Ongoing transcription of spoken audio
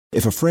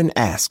If a friend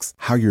asks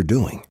how you're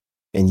doing,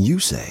 and you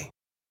say,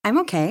 I'm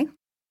okay.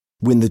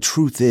 When the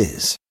truth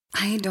is,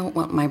 I don't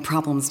want my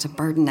problems to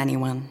burden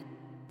anyone.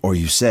 Or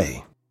you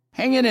say,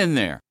 hang it in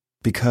there.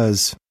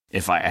 Because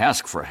if I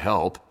ask for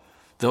help,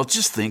 they'll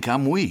just think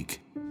I'm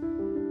weak.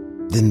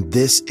 Then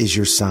this is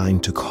your sign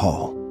to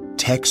call,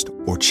 text,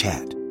 or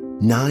chat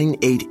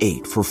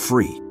 988 for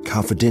free,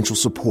 confidential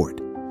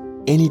support.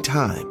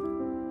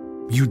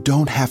 Anytime. You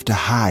don't have to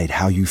hide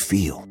how you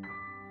feel.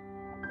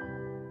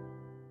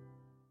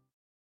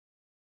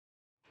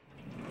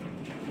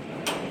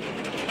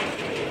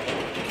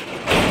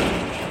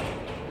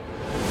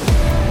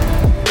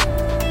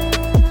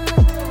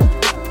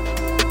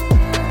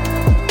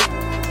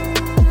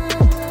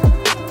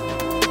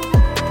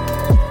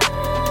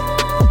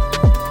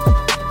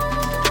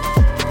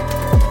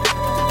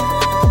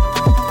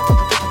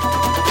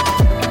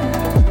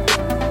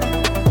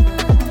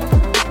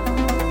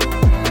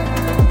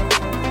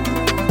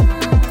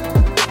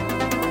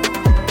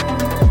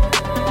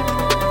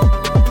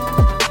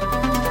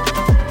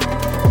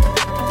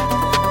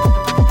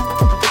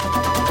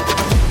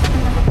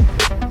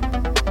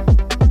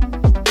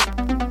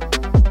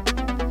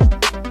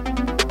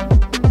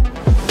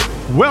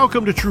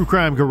 Welcome to True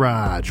Crime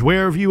Garage.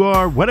 Wherever you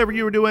are, whatever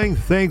you're doing,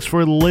 thanks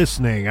for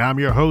listening. I'm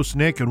your host,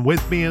 Nick, and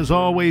with me, as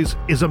always,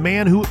 is a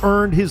man who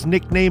earned his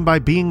nickname by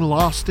being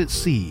lost at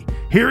sea.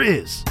 Here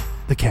is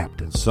the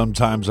captain.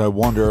 Sometimes I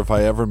wonder if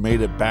I ever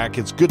made it back.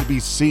 It's good to be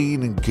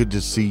seen and good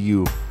to see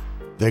you.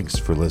 Thanks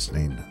for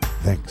listening.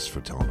 Thanks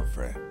for telling a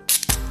friend.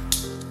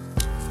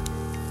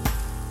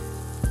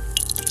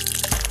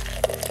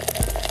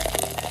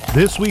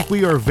 This week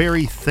we are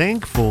very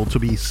thankful to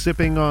be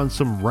sipping on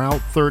some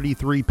Route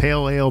 33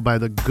 Pale Ale by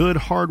the good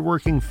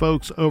hardworking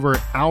folks over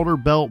at Outer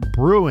Belt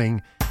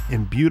Brewing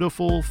in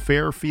beautiful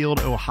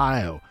Fairfield,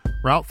 Ohio.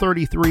 Route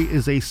 33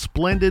 is a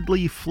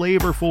splendidly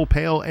flavorful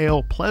pale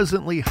ale,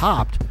 pleasantly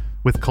hopped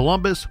with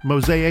Columbus,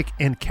 Mosaic,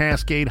 and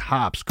Cascade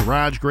hops.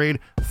 Garage grade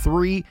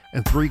 3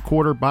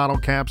 3/4 bottle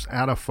caps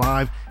out of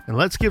 5. And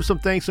let's give some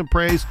thanks and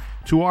praise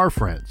to our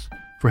friends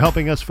for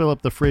helping us fill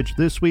up the fridge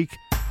this week.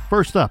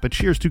 First up, a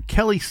cheers to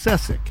Kelly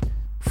Sessick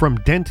from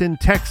Denton,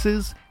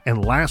 Texas.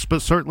 And last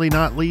but certainly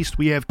not least,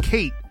 we have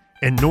Kate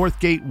in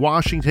Northgate,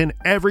 Washington.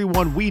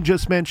 Everyone we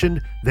just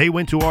mentioned, they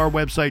went to our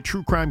website,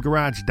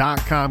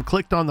 truecrimegarage.com,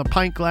 clicked on the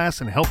pint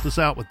glass, and helped us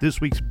out with this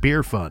week's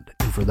beer fund.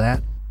 And for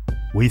that,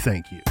 we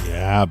thank you.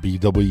 Yeah,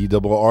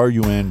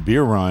 BWERRUN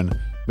Beer Run.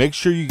 Make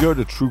sure you go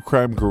to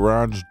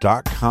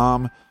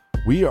truecrimegarage.com.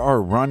 We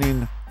are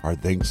running our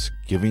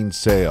Thanksgiving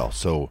sale,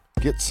 so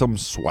get some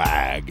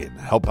swag and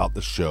help out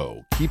the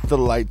show. Keep the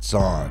lights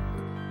on.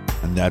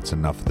 And that's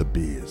enough of the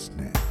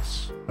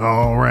business.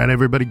 All right,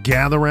 everybody,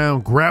 gather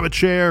around, grab a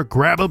chair,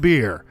 grab a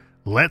beer.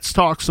 Let's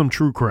talk some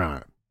true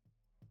crime.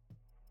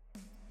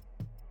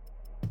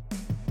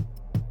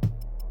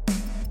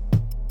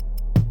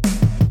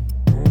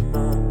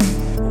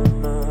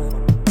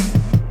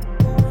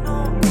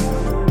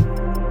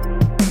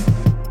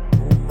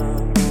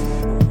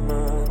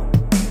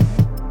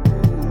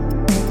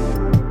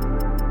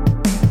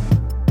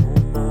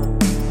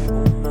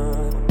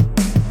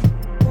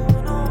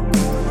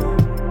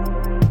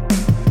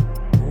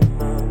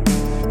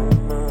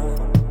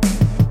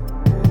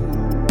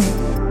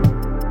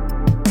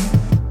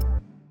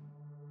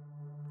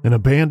 An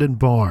abandoned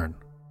barn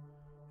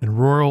in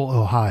rural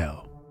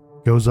Ohio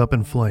goes up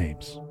in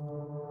flames.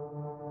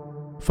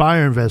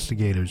 Fire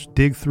investigators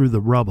dig through the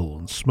rubble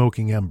and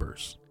smoking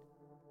embers,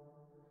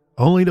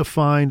 only to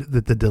find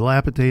that the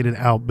dilapidated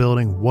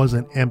outbuilding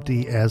wasn't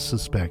empty as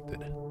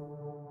suspected.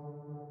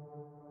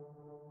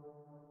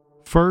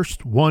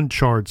 First, one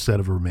charred set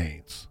of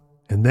remains,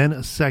 and then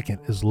a second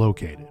is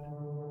located.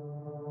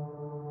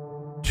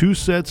 Two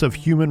sets of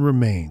human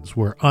remains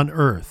were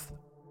unearthed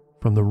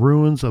from the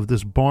ruins of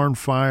this barn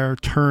fire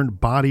turned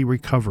body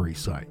recovery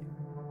site.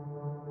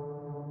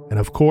 And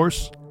of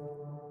course,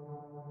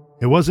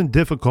 it wasn't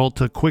difficult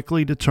to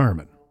quickly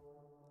determine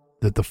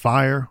that the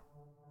fire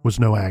was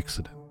no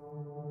accident.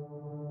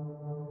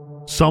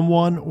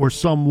 Someone or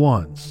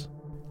someones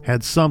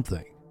had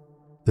something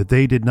that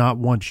they did not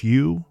want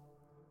you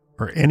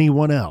or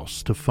anyone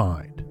else to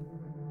find.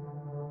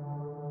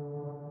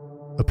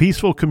 A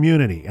peaceful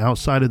community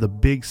outside of the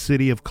big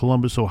city of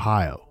Columbus,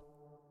 Ohio,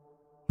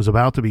 was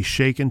about to be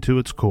shaken to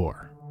its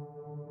core.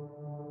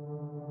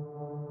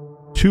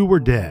 Two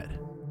were dead,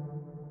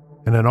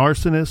 and an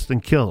arsonist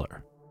and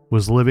killer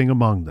was living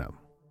among them.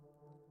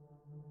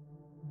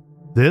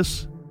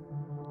 This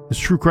is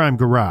True Crime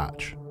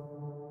Garage,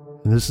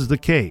 and this is the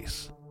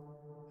case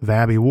of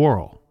Abby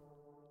Worrell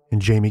and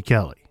Jamie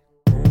Kelly.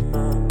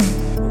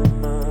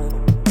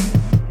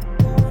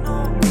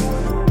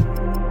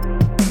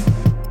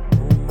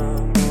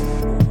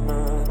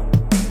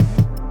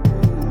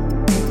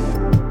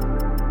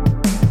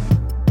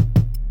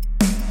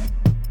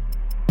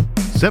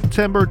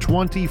 September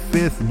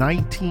 25th,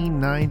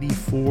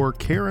 1994,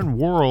 Karen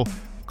Worrell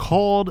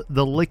called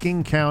the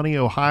Licking County,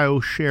 Ohio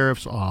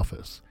Sheriff's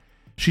Office.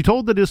 She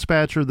told the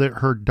dispatcher that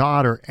her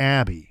daughter,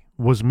 Abby,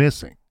 was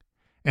missing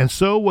and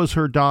so was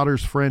her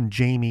daughter's friend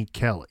Jamie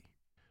Kelly.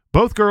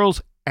 Both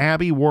girls,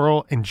 Abby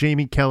Worrell and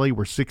Jamie Kelly,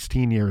 were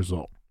 16 years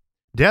old.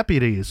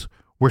 Deputies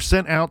were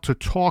sent out to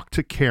talk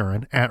to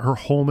Karen at her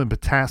home in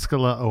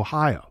Pataskala,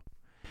 Ohio.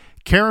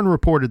 Karen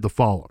reported the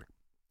following.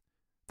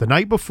 The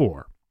night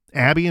before,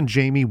 Abby and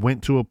Jamie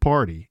went to a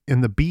party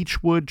in the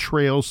Beechwood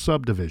Trails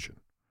subdivision.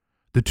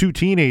 The two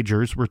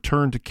teenagers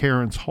returned to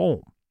Karen's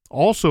home,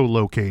 also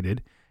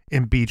located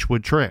in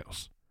Beechwood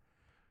Trails.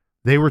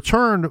 They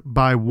returned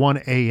by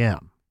 1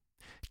 a.m.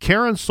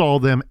 Karen saw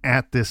them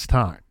at this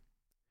time.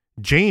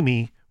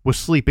 Jamie was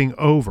sleeping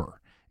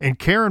over, and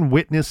Karen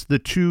witnessed the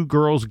two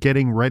girls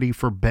getting ready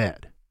for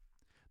bed.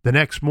 The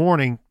next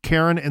morning,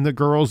 Karen and the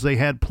girls, they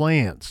had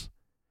plans.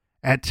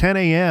 At 10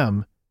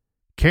 a.m.,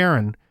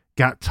 Karen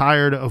got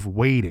tired of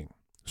waiting,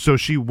 so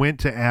she went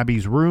to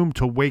Abby's room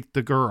to wake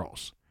the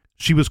girls.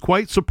 She was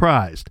quite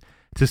surprised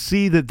to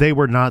see that they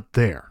were not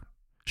there.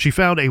 She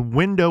found a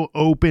window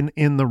open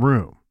in the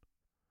room.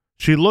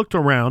 She looked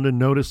around and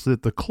noticed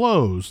that the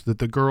clothes that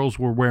the girls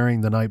were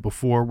wearing the night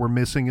before were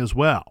missing as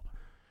well.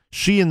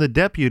 She and the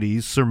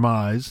deputies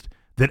surmised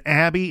that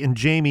Abby and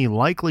Jamie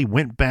likely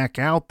went back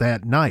out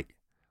that night,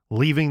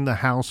 leaving the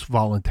house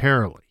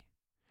voluntarily.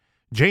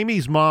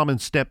 Jamie's mom and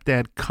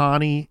stepdad,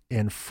 Connie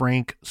and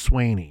Frank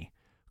Swaney,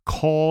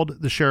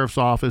 called the sheriff's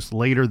office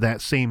later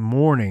that same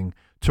morning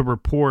to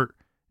report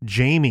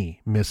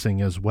Jamie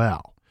missing as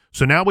well.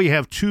 So now we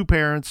have two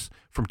parents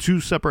from two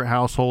separate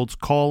households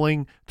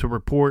calling to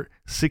report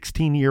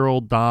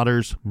 16-year-old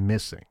daughters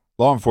missing.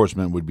 Law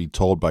enforcement would be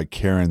told by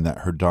Karen that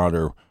her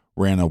daughter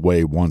ran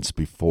away once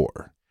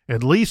before.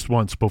 At least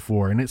once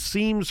before, and it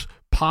seems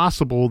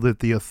possible that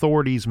the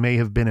authorities may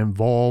have been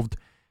involved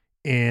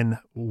in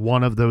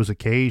one of those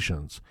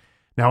occasions.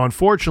 Now,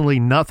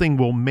 unfortunately, nothing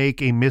will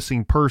make a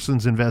missing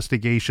persons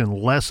investigation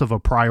less of a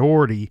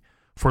priority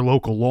for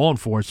local law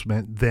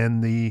enforcement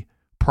than the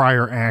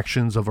prior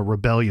actions of a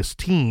rebellious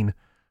teen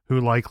who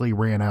likely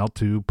ran out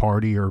to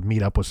party or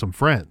meet up with some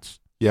friends.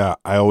 Yeah,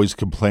 I always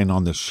complain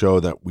on this show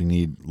that we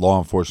need law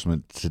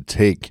enforcement to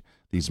take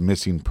these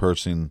missing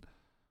person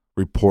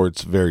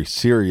reports very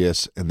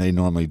serious, and they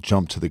normally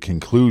jump to the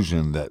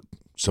conclusion that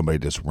somebody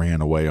just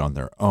ran away on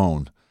their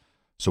own.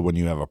 So when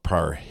you have a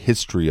prior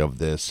history of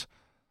this,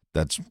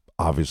 that's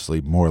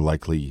obviously more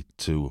likely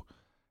to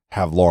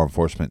have law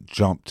enforcement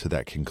jump to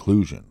that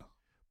conclusion.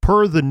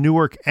 Per the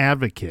Newark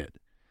Advocate,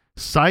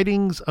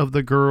 sightings of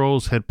the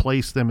girls had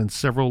placed them in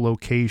several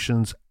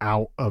locations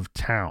out of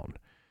town.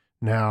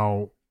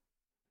 Now,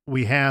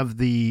 we have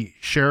the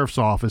sheriff's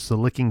office, the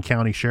Licking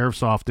County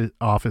Sheriff's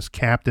Office,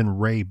 Captain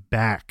Ray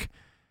Back.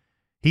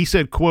 He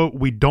said, quote,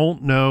 "We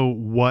don't know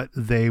what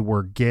they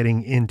were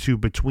getting into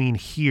between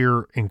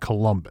here and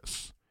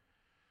Columbus."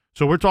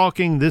 So we're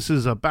talking, this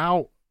is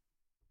about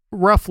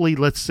roughly,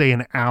 let's say,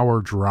 an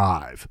hour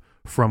drive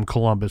from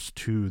Columbus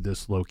to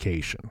this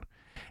location.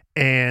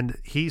 And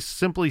he's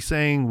simply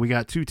saying, we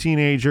got two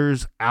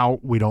teenagers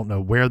out. We don't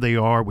know where they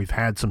are. We've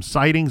had some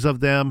sightings of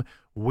them.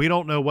 We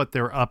don't know what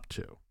they're up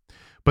to.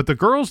 But the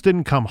girls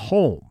didn't come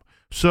home.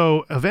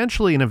 So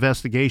eventually an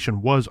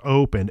investigation was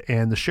opened,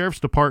 and the sheriff's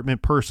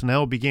department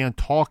personnel began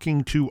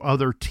talking to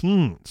other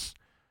teens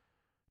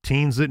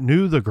that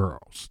knew the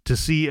girls, to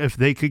see if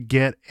they could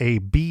get a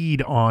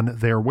bead on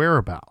their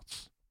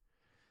whereabouts.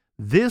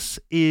 This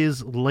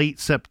is late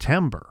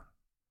September.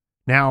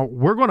 Now,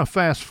 we're going to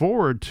fast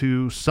forward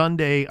to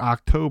Sunday,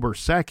 October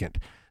 2nd.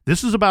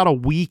 This is about a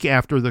week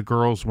after the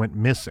girls went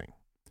missing.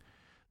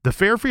 The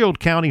Fairfield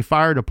County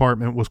Fire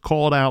Department was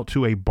called out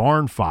to a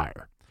barn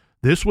fire.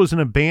 This was an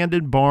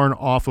abandoned barn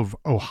off of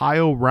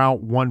Ohio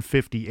Route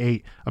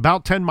 158,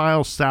 about 10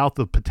 miles south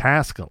of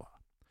Pataskala.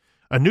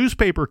 A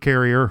newspaper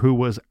carrier who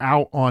was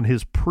out on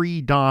his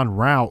pre-dawn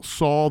route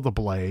saw the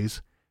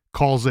blaze,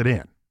 calls it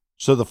in.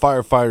 So the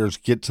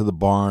firefighters get to the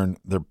barn.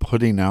 They're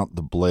putting out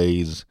the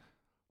blaze.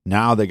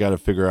 Now they got to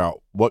figure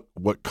out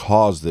what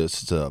caused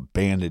this. It's an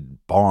abandoned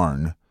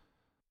barn.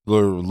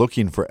 They're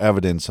looking for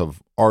evidence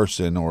of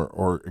arson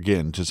or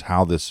again, just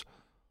how this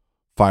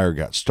fire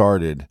got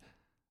started.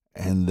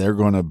 And they're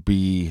going to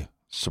be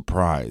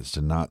surprised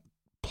and not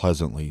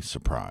pleasantly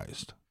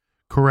surprised.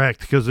 Correct,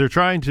 because they're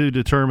trying to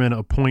determine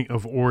a point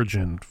of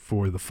origin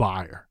for the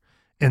fire.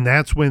 And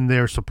that's when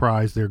they're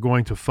surprised. They're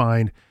going to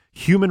find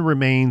human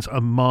remains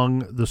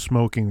among the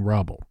smoking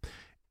rubble.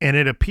 And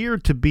it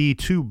appeared to be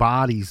two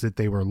bodies that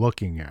they were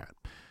looking at.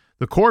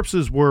 The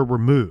corpses were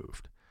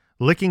removed.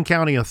 Licking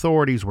County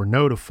authorities were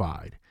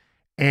notified,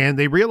 and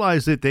they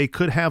realized that they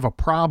could have a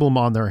problem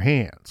on their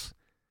hands.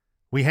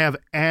 We have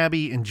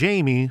Abby and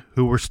Jamie,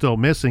 who were still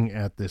missing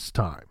at this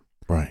time.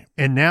 Right.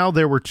 And now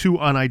there were two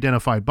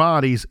unidentified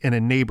bodies in a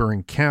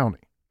neighboring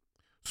county.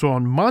 So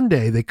on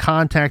Monday, they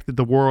contacted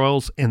the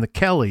Worrells and the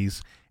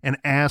Kellys and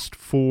asked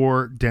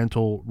for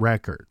dental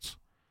records.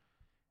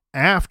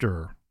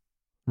 After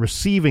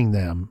receiving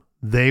them,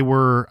 they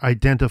were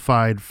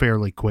identified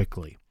fairly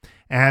quickly.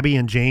 Abby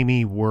and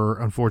Jamie were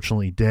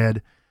unfortunately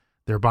dead.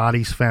 Their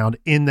bodies found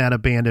in that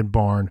abandoned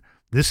barn.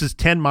 This is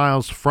 10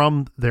 miles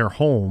from their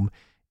home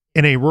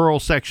in a rural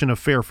section of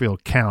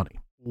Fairfield County.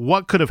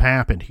 What could have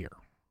happened here?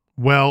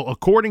 Well,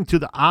 according to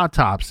the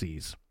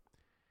autopsies,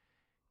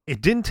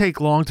 it didn't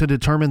take long to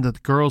determine that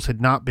the girls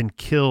had not been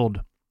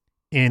killed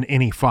in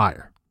any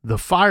fire. The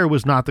fire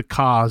was not the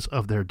cause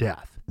of their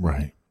death.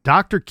 Right.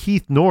 Dr.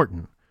 Keith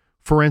Norton,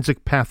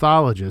 forensic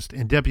pathologist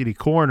and deputy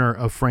coroner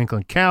of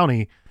Franklin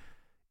County,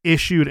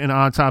 issued an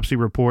autopsy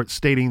report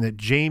stating that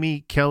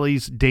Jamie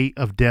Kelly's date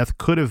of death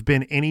could have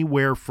been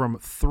anywhere from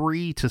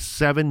 3 to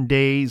 7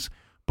 days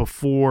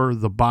before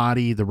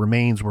the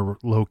remains were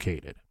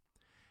located.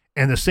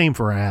 And the same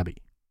for Abby.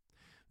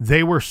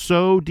 They were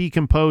so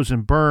decomposed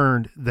and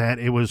burned that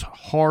it was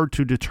hard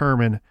to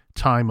determine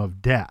time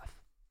of death.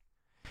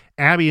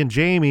 Abby and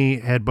Jamie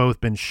had both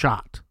been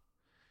shot.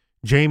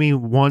 Jamie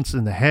once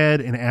in the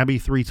head and Abby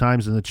 3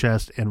 times in the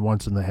chest and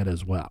once in the head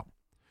as well.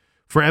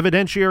 For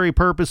evidentiary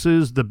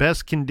purposes, the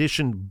best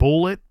conditioned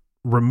bullet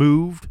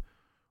removed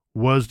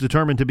was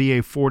determined to be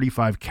a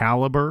 .45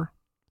 caliber.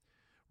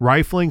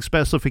 Rifling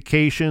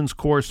specifications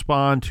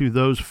correspond to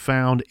those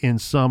found in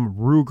some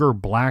Ruger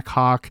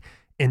Blackhawk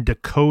and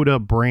Dakota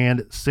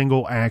brand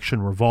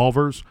single-action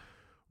revolvers,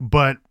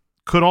 but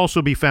could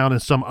also be found in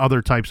some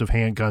other types of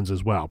handguns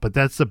as well. But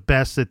that's the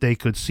best that they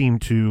could seem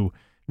to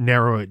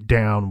narrow it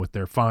down with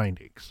their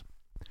findings.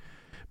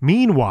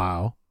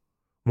 Meanwhile,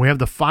 we have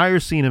the fire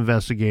scene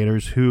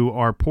investigators who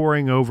are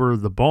poring over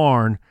the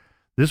barn.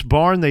 This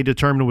barn they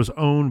determined was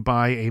owned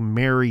by a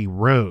Mary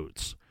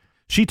Rhodes.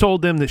 She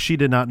told them that she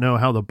did not know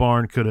how the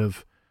barn could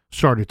have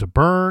started to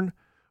burn,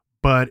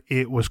 but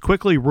it was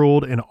quickly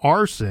ruled an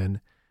arson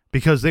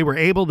because they were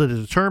able to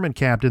determine,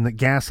 Captain, that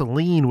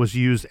gasoline was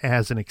used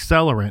as an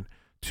accelerant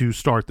to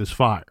start this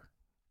fire.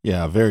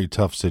 Yeah, a very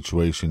tough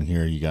situation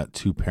here. You got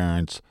 2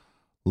 parents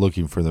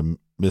looking for the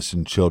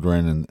missing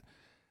children, and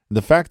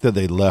the fact that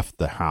they left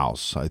the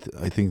house, I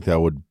think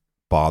that would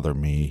bother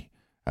me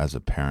as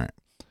a parent.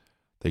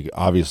 They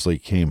obviously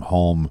came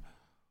home.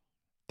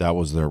 That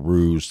was their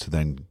ruse to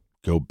then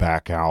go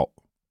back out.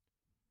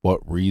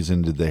 What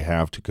reason did they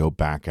have to go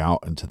back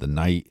out into the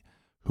night?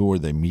 Who were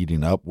they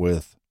meeting up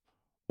with?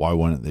 Why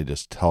wouldn't they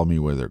just tell me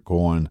where they're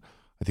going?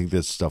 I think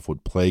this stuff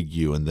would plague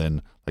you. And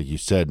then, like you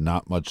said,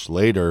 not much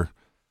later,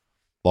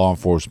 law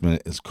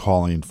enforcement is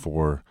calling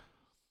for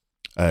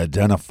an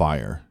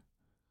identifier,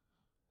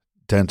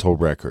 dental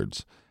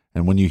records.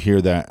 And when you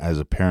hear that as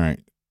a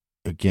parent,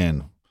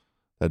 again,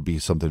 that'd be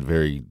something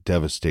very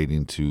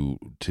devastating to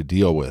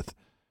deal with.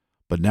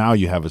 But now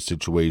you have a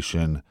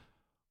situation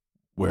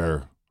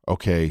where,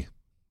 okay,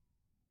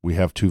 we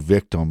have 2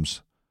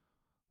 victims.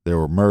 They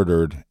were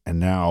murdered, and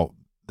now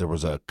there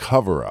was a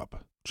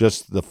cover-up.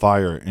 Just the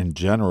fire in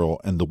general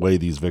and the way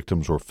these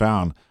victims were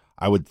found,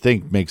 I would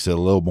think makes it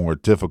a little more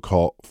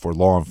difficult for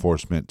law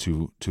enforcement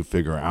to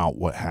figure out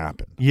what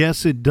happened.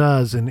 Yes, it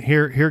does. And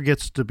here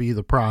gets to be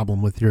the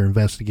problem with your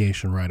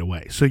investigation right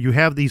away. So you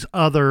have these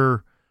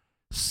other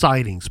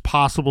sightings,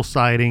 possible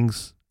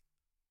sightings.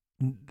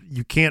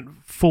 You can't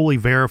fully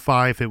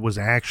verify if it was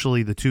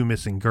actually the 2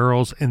 missing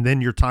girls. And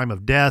then your time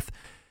of death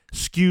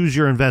skews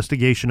your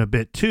investigation a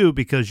bit too,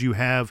 because you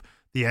have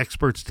the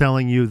experts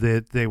telling you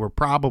that they were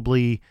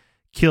probably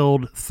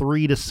killed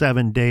 3 to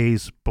 7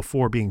 days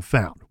before being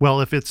found.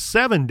 Well, if it's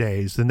 7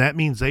 days, then that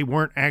means they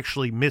weren't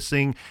actually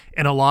missing,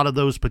 and a lot of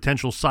those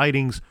potential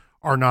sightings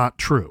are not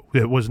true.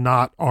 It was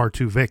not our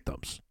 2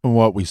 victims. And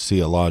what we see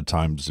a lot of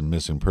times in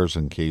missing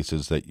person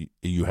cases that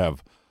you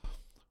have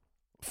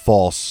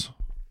false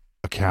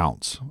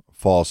accounts,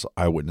 false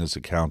eyewitness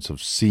accounts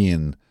of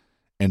seeing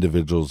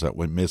individuals that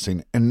went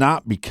missing, and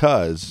not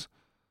because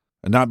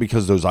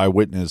those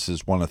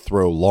eyewitnesses want to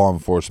throw law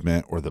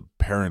enforcement or the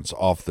parents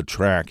off the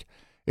track.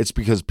 It's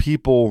because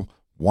people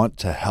want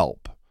to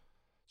help.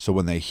 So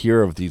when they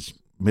hear of these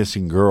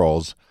missing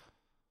girls,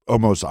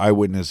 almost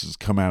eyewitnesses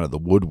come out of the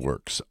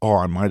woodworks. Oh,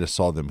 I might have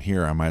saw them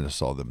here. I might have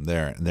saw them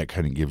there. And that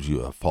kind of gives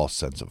you a false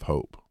sense of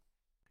hope.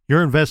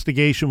 Your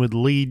investigation would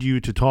lead you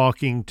to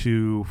talking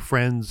to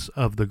friends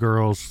of the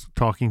girls,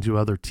 talking to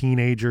other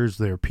teenagers,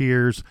 their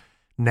peers,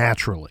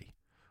 naturally.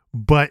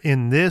 But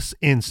in this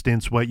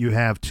instance, what you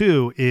have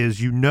too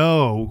is,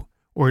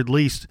 or at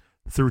least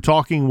through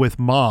talking with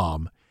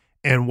mom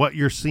and what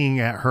you're seeing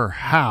at her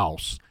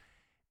house,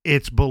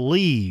 it's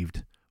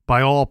believed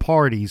by all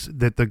parties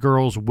that the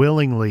girls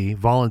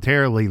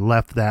voluntarily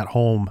left that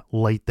home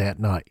late that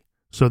night.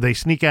 So they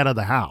sneak out of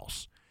the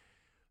house.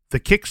 The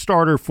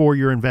Kickstarter for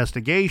your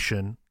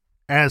investigation,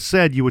 as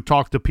said, you would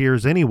talk to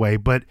peers anyway,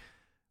 but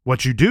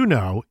what you do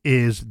know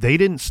is they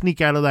didn't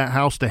sneak out of that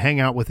house to hang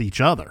out with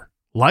each other.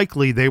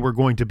 Likely they were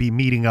going to be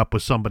meeting up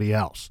with somebody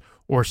else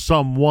or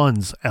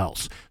someone's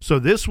else. So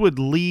this would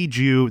be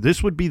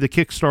the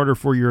Kickstarter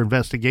for your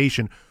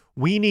investigation.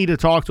 We need to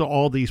talk to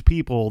all these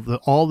people,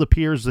 all the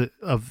peers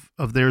of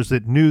theirs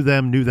that knew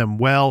them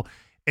well,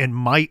 and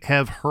might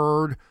have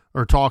heard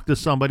or talked to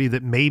somebody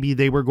that maybe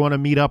they were going to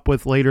meet up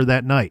with later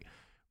that night.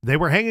 They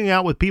were hanging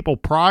out with people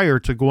prior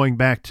to going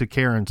back to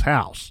Karen's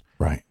house.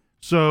 Right.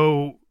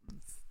 So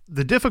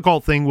the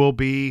difficult thing will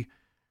be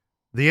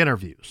the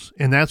interviews,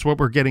 and that's what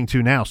we're getting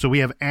to now. So we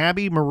have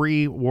Abby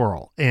Marie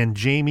Worrell and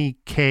Jamie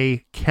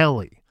K.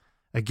 Kelly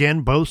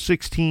Again, both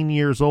 16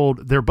 years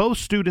old. They're both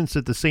students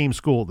at the same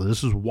school.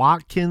 This is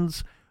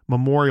Watkins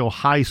Memorial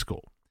High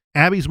School.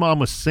 Abby's mom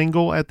was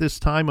single at this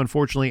time.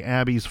 Unfortunately,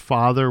 Abby's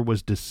father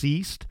was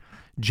deceased.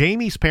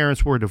 Jamie's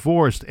parents were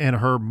divorced, and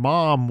her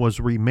mom was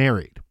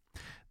remarried.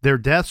 Their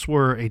deaths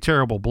were a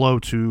terrible blow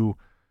to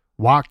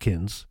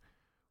Watkins,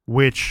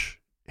 which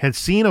had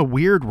seen a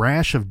weird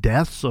rash of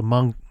deaths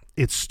among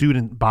its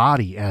student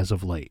body as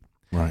of late.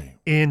 Right.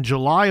 In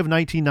July of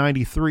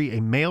 1993,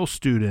 a male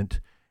student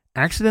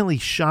accidentally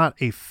shot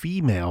a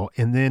female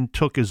and then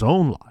took his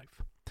own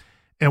life.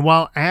 And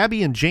while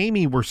Abby and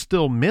Jamie were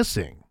still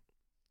missing,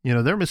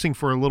 they're missing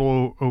for a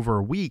little over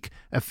a week,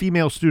 a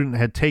female student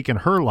had taken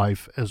her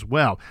life as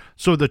well.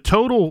 So the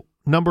total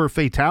number of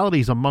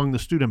fatalities among the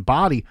student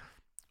body,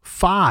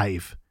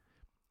 5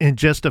 in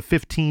just a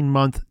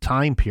 15-month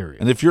time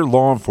period. And if you're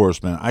law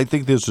enforcement, I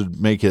think this would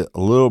make it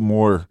a little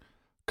more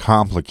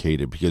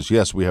complicated because,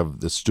 yes, we have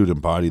the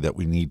student body that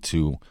we need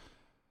to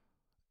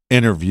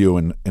interview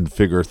and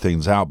figure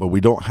things out, but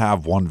we don't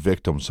have one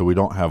victim, so we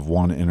don't have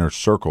one inner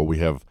circle. We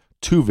have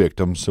 2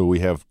 victims, so we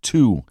have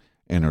 2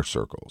 inner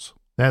circles.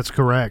 That's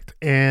correct.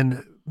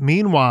 And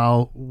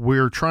meanwhile,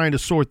 we're trying to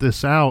sort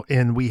this out,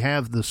 and we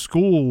have the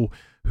school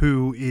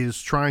who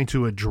is trying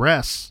to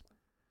address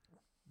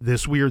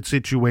this weird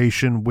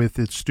situation with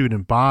its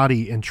student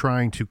body and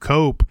trying to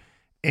cope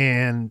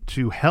and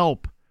to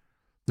help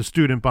the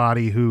student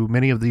body, who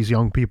many of these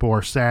young people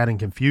are sad and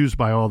confused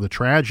by all the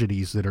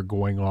tragedies that are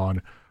going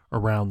on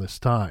around this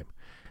time.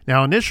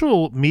 Now,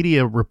 initial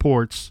media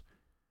reports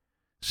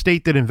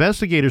state that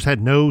investigators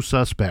had no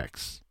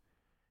suspects,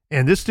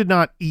 and this did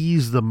not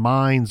ease the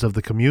minds of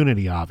the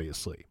community,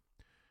 obviously.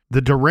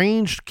 The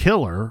deranged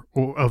killer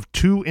of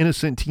 2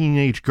 innocent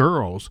teenage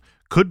girls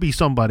could be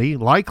somebody,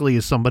 likely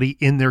is somebody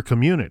in their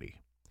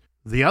community.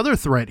 The other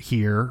threat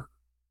here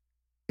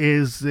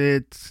is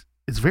that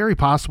it's very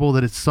possible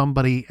that it's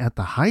somebody at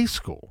the high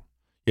school.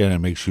 Yeah, and it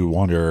makes you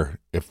wonder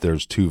if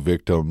there's 2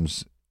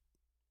 victims,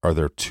 are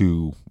there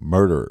 2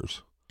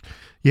 murderers?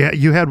 Yeah,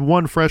 you had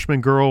one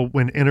freshman girl,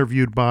 when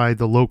interviewed by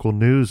the local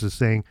news, is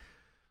saying,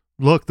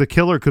 look, the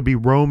killer could be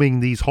roaming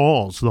these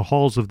halls, the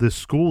halls of this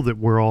school that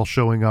we're all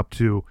showing up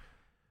to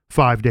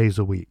 5 days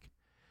a week.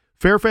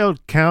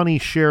 Fairfield County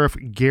Sheriff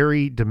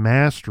Gary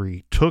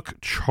DeMastri took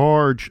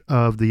charge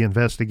of the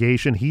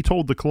investigation. He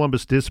told the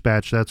Columbus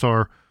Dispatch, that's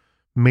our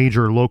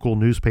major local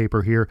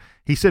newspaper here,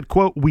 he said,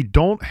 quote, "We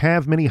don't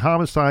have many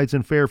homicides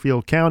in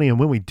Fairfield County, and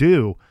when we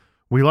do,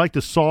 we like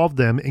to solve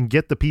them and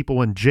get the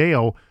people in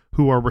jail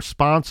who are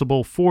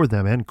responsible for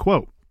them," end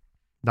quote.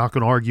 Not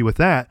going to argue with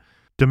that.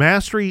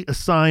 DeMastri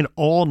assigned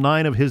all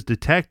 9 of his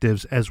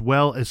detectives as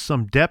well as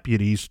some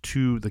deputies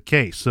to the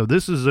case. So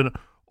this is an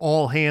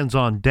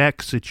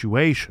all-hands-on-deck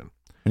situation.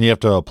 And you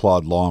have to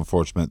applaud law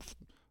enforcement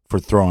for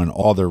throwing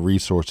all their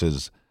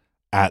resources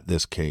at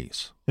this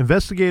case.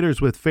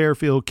 Investigators with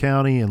Fairfield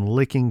County and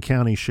Licking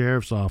County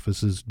Sheriff's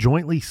Offices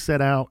jointly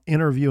set out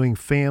interviewing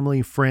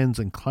family, friends,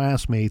 and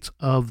classmates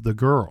of the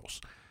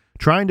girls,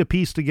 trying to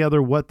piece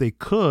together what they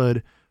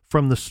could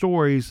from the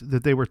stories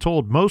that they were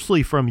told,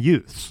 mostly from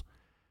youths.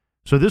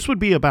 So this would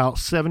be about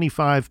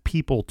 75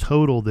 people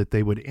total that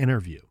they would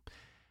interview.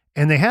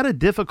 And they had a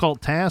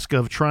difficult task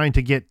of trying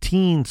to get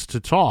teens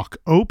to talk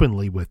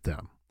openly with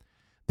them.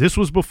 This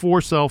was before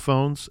cell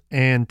phones,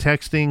 and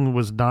texting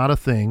was not a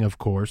thing, of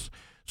course.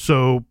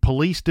 So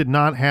police did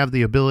not have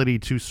the ability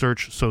to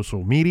search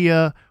social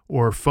media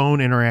or phone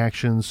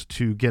interactions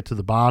to get to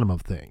the bottom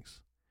of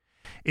things.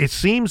 It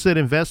seems that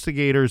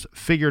investigators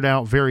figured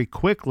out very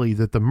quickly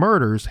that the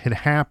murders had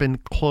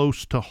happened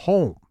close to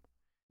home.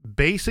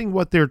 Basing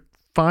what they're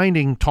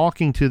finding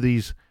talking to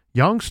these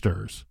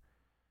youngsters,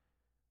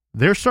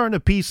 they're starting to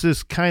piece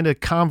this kind of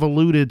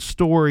convoluted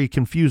story,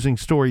 confusing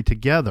story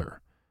together.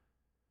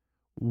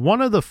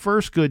 One of the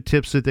first good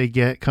tips that they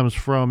get comes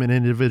from an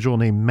individual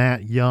named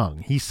Matt Young.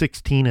 He's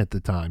 16 at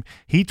the time.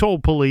 He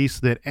told police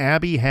that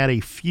Abby had a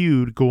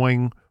feud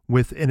going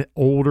with an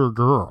older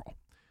girl.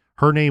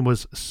 Her name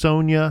was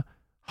Sonia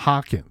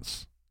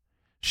Hawkins.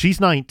 She's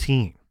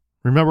 19.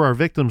 Remember, our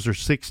victims are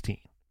 16.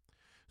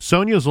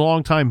 Sonia's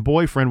longtime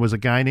boyfriend was a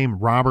guy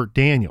named Robert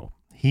Daniel.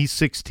 He's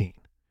 16.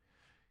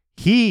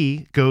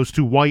 He goes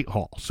to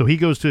Whitehall, so he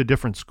goes to a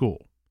different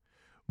school.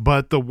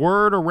 But the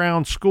word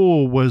around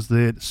school was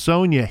that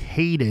Sonia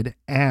hated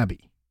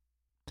Abby.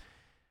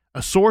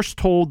 A source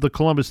told the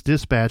Columbus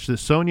Dispatch that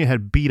Sonia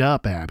had beat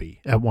up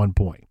Abby at one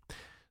point,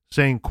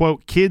 saying,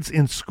 quote, "Kids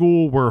in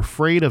school were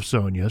afraid of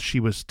Sonia. She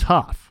was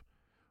tough."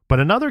 But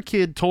another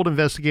kid told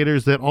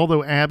investigators that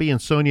although Abby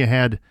and Sonia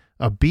had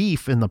a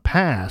beef in the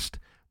past,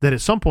 that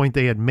at some point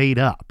they had made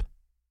up.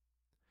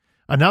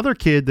 Another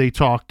kid they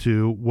talked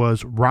to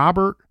was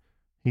Robert.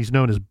 He's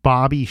known as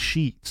Bobby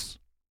Sheets.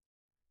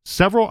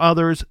 Several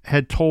others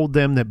had told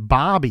them that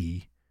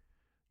Bobby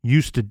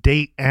used to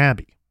date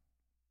Abby.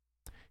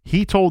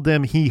 He told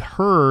them he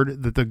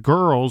heard that the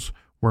girls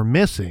were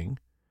missing,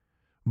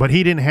 but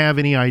he didn't have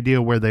any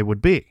idea where they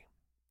would be.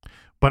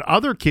 But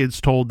other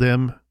kids told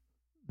them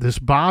this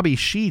Bobby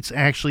Sheets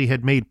actually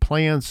had made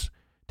plans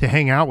to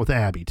hang out with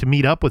Abby, to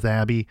meet up with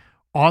Abby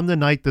on the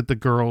night that the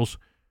girls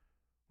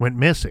went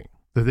missing,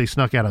 that they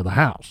snuck out of the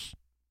house.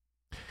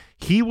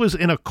 He was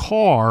in a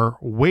car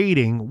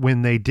waiting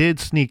when they did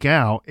sneak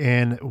out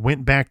and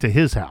went back to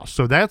his house.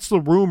 So that's the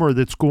rumor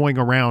that's going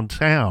around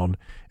town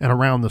and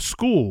around the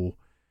school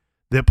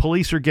that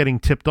police are getting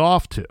tipped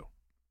off to.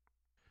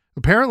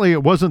 Apparently,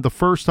 it wasn't the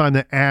first time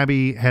that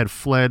Abby had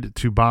fled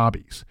to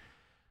Bobby's.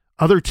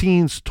 Other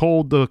teens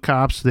told the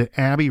cops that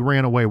Abby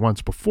ran away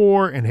once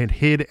before and had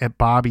hid at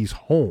Bobby's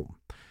home.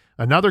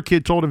 Another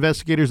kid told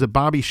investigators that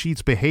Bobby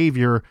Sheets'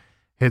 behavior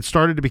had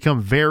started to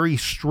become very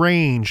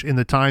strange in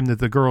the time that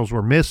the girls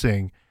were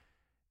missing,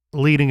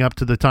 leading up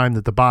to the time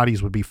that the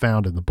bodies would be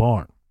found in the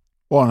barn.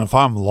 Well, and if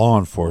I'm law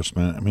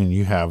enforcement, I mean,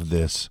 you have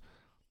this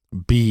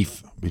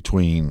beef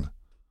between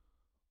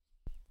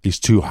these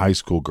two high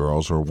school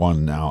girls, or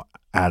one now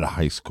at a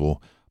high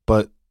school,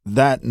 but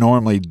that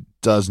normally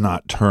does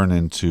not turn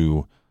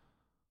into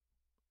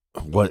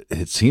what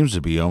it seems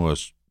to be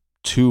almost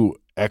 2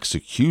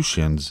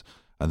 executions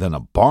and then a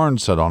barn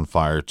set on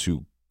fire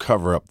to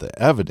cover up the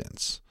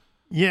evidence.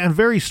 Yeah, and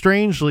very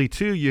strangely,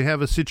 too, you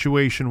have a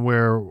situation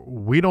where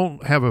we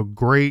don't have a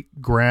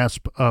great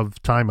grasp of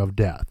time of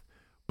death.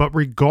 But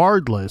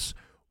regardless,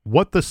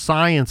 what the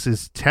science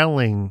is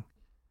telling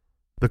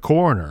the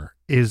coroner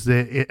is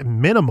that at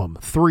minimum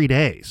 3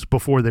 days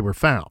before they were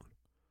found.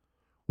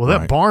 Well,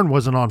 that barn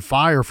wasn't on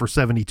fire for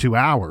 72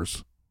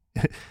 hours.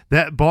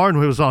 That barn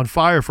was on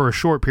fire for a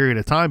short period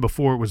of time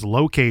before it was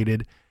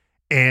located,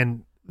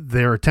 and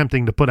they're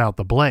attempting to put out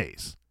the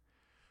blaze.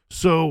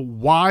 So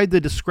why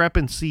the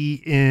discrepancy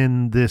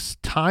in this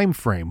time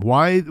frame?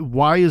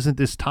 Why isn't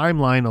this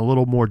timeline a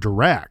little more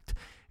direct?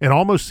 It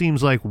almost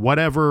seems like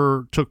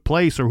whatever took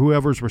place or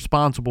whoever's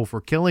responsible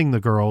for killing the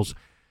girls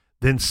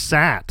then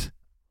sat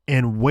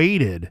and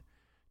waited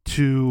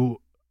to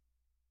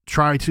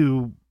try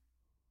to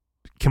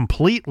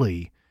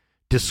completely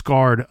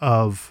discard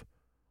of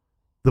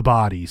the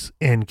bodies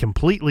and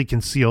completely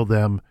conceal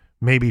them,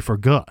 maybe for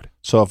good.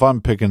 So if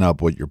I'm picking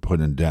up what you're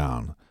putting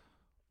down,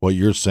 what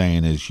you're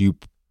saying is you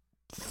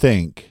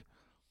think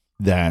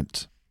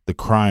that the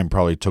crime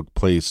probably took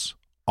place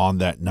on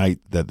that night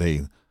that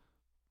they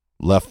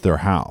left their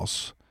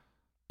house,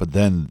 but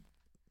then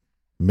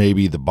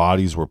maybe the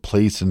bodies were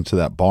placed into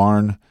that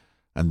barn,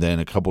 and then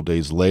a couple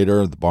days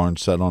later, the barn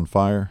set on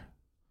fire?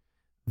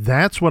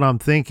 That's what I'm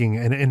thinking.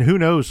 And who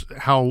knows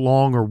how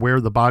long or where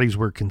the bodies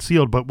were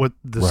concealed, but what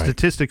the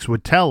statistics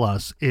would tell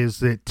us is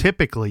that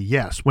typically,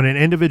 yes, when an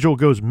individual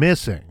goes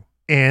missing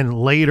and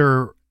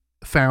later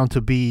found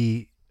to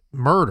be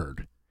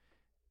murdered,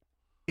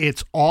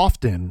 it's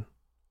often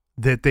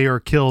that they are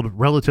killed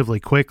relatively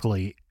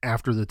quickly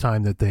after the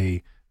time that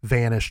they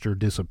vanished or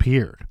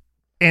disappeared.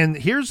 And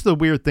here's the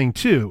weird thing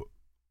too.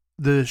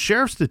 The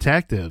sheriff's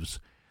detectives,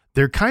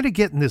 they're kind of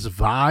getting this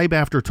vibe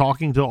after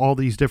talking to all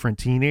these different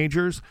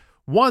teenagers.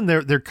 One,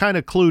 they're kind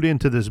of clued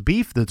into this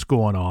beef that's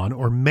going on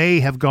or may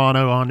have gone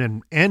on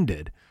and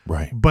ended.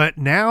 Right. But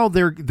now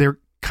they're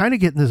kind of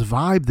getting this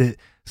vibe that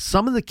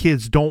some of the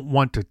kids don't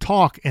want to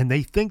talk, and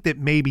they think that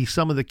maybe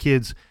some of the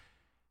kids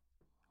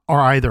are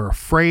either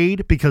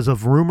afraid because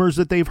of rumors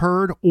that they've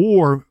heard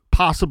or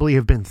possibly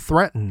have been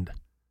threatened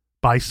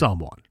by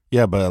someone.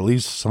 Yeah, but at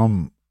least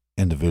some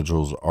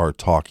individuals are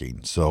talking.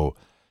 So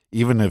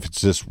even if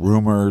it's just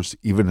rumors,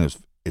 even if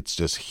it's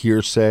just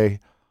hearsay,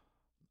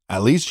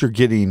 at least you're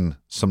getting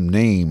some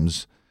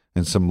names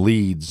and some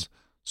leads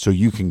so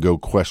you can go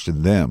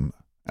question them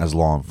as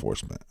law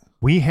enforcement.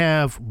 We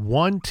have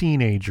one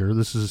teenager.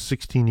 This is a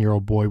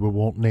 16-year-old boy. We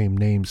won't name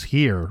names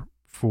here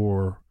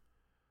for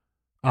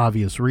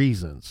obvious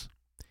reasons.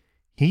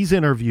 He's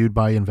interviewed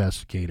by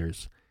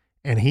investigators,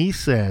 and he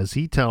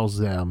tells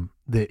them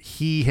that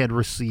he had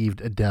received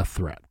a death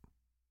threat.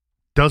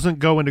 Doesn't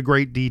go into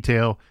great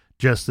detail,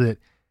 just that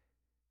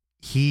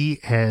he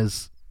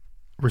has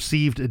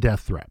received a death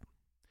threat.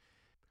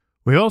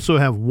 We also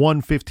have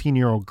one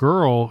 15-year-old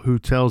girl who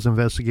tells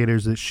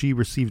investigators that she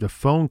received a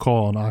phone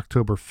call on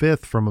October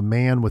 5th from a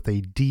man with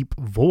a deep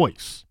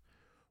voice,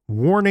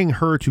 warning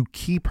her to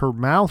keep her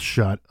mouth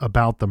shut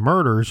about the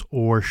murders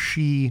or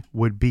she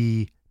would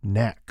be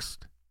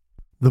next.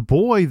 The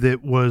boy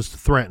that was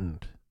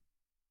threatened,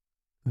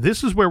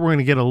 this is where we're going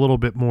to get a little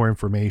bit more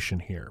information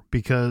here,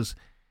 because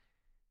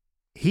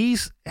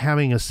he's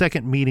having a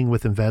second meeting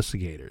with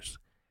investigators.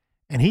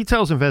 And he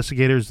tells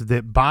investigators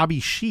that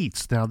Bobby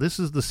Sheets, now this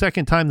is the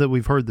second time that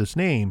we've heard this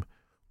name,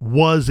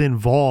 was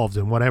involved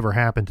in whatever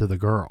happened to the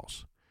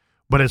girls.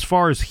 But as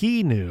far as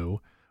he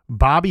knew,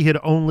 Bobby had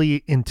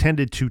only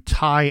intended to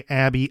tie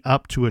Abby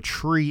up to a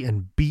tree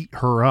and beat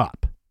her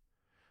up.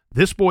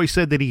 This boy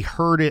said that he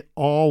heard it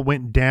all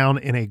went down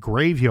in a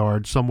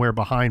graveyard somewhere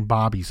behind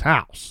Bobby's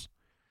house.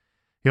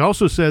 He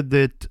also said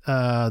that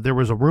there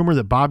was a rumor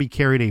that Bobby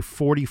carried a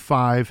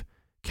 .45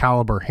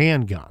 caliber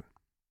handgun.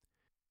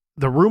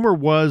 The rumor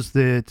was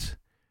that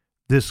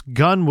this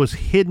gun was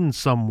hidden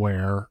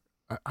somewhere.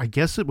 I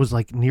guess it was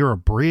like near a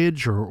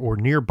bridge or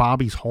near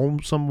Bobby's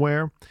home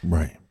somewhere.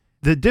 Right.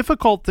 The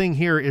difficult thing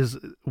here is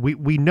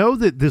we know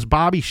that this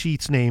Bobby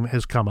Sheets name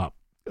has come up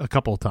a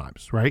couple of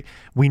times, right?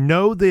 We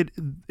know that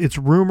it's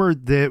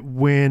rumored that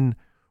when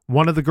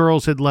one of the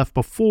girls had left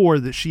before,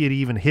 that she had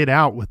even hid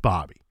out with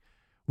Bobby.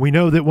 We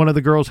know that one of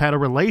the girls had a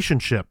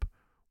relationship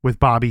with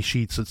Bobby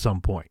Sheets at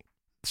some point.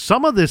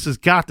 Some of this has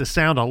got to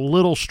sound a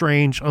little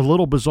strange, a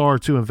little bizarre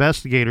to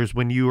investigators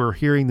when you are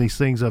hearing these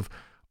things of,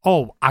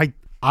 oh,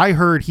 I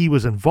heard he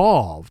was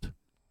involved,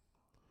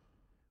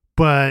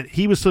 but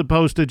he was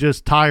supposed to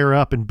just tie her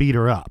up and beat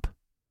her up.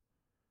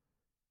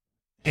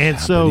 And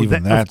so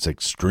that's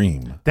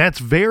extreme. That's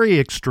very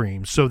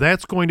extreme. So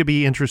that's going to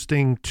be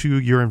interesting to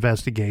your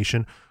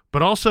investigation.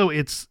 But also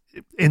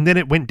and then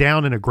it went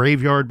down in a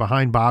graveyard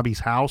behind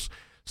Bobby's house.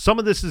 Some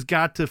of this has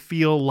got to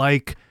feel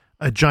like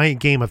a giant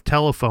game of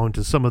telephone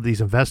to some of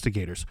these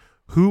investigators.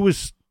 Who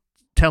was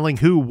telling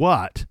who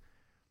what,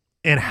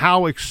 and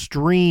how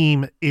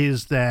extreme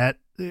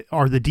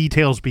are the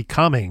details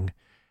becoming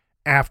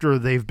after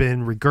they've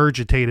been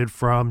regurgitated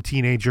from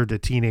teenager to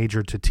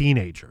teenager to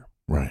teenager.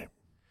 Right.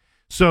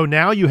 So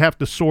now you have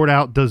to sort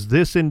out, does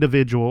this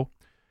individual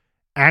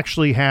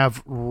actually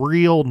have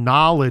real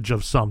knowledge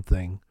of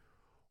something,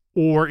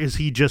 or is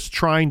he just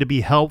trying to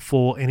be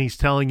helpful and he's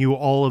telling you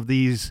all of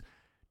these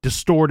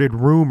distorted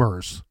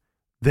rumors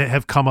that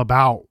have come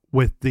about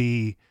with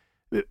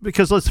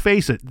because let's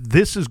face it,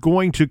 this is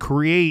going to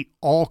create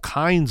all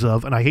kinds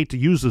of, and I hate to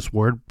use this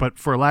word, but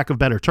for lack of a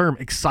better term,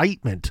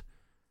 excitement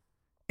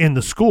in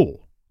the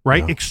school,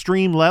 right? Yeah.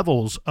 Extreme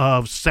levels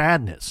of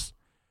sadness,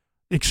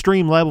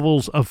 extreme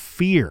levels of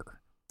fear,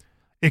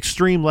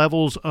 extreme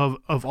levels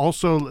of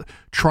also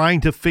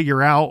trying to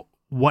figure out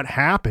what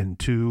happened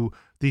to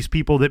these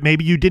people that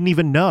maybe you didn't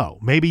even know.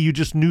 Maybe you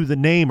just knew the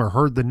name or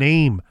heard the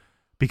name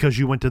because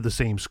you went to the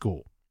same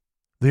school.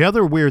 The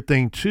other weird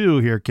thing too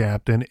here,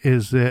 Captain,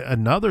 is that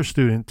another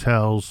student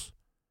tells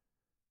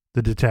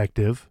the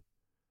detective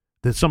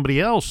that somebody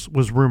else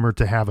was rumored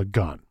to have a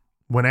gun.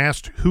 When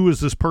asked, who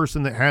is this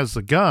person that has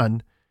the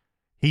gun,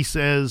 he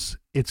says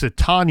it's a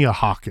Tanya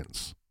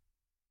Hawkins.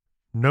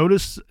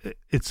 Notice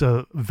it's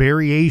a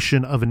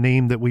variation of a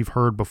name that we've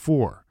heard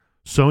before,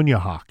 Sonia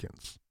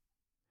Hawkins.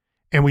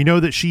 And we know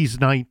that she's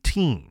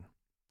 19.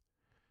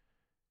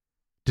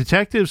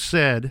 Detectives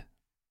said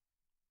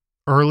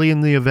early in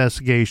the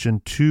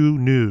investigation to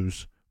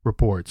news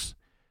reports,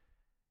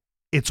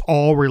 it's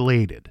all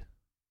related.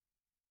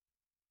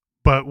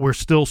 But we're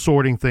still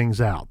sorting things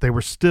out. They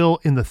were still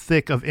in the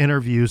thick of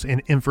interviews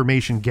and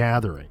information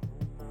gathering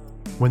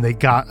when they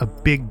got a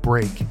big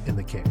break in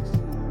the case.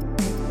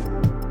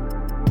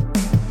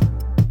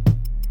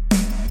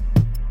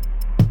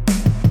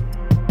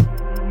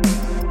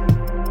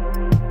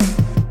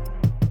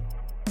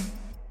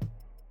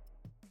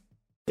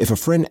 If a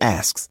friend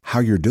asks how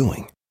you're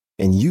doing,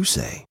 and you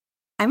say,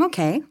 I'm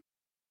okay.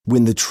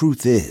 When the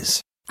truth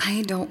is,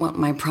 I don't want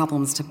my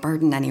problems to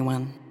burden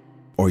anyone.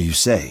 Or you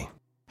say,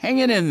 hang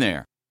it in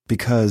there.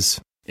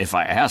 Because if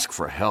I ask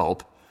for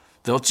help,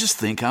 they'll just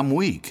think I'm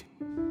weak.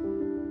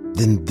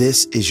 Then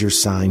this is your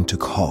sign to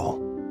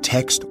call,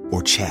 text,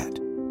 or chat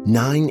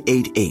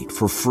 988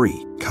 for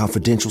free,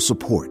 confidential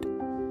support.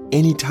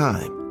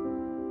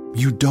 Anytime.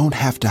 You don't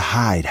have to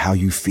hide how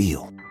you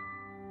feel.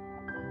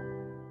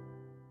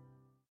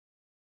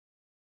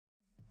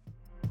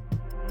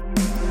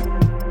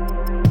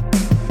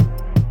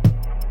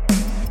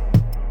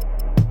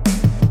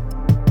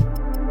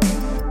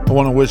 I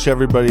want to wish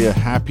everybody a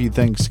happy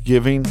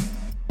Thanksgiving.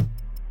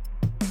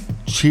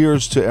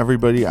 Cheers to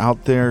everybody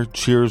out there.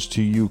 Cheers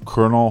to you,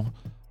 Colonel.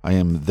 I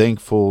am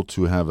thankful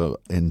to have an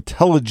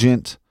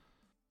intelligent,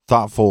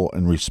 thoughtful,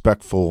 and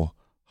respectful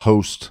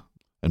host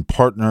and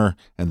partner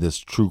in this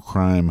true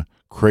crime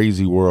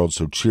crazy world.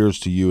 So cheers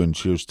to you and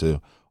cheers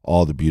to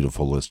all the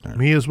beautiful listeners.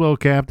 Me as well,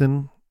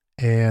 Captain.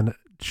 And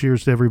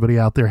cheers to everybody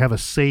out there. Have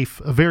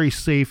a very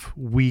safe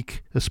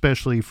week,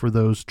 especially for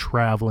those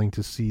traveling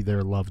to see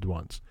their loved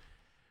ones.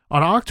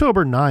 On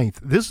October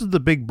 9th, this is the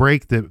big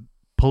break that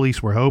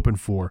police were hoping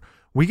for.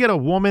 We get a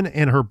woman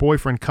and her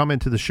boyfriend come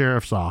into the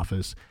sheriff's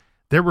office.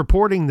 They're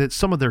reporting that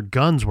some of their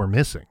guns were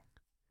missing.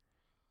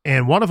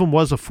 And one of them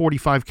was a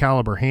 .45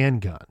 caliber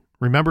handgun.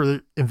 Remember,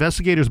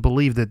 investigators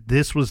believe that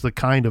this was the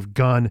kind of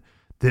gun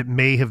that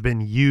may have been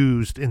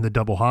used in the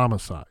double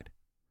homicide.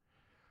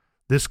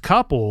 This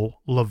couple,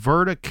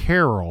 Laverta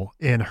Carroll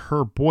and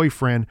her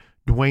boyfriend,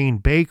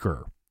 Dwayne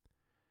Baker,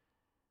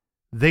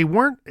 they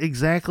weren't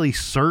exactly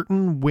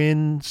certain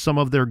when some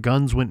of their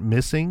guns went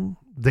missing.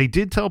 They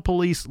did tell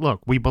police,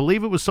 look, we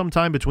believe it was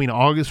sometime between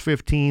August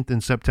 15th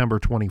and September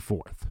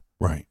 24th.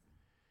 Right.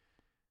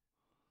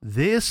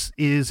 This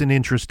is an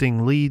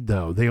interesting lead,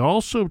 though. They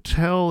also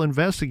tell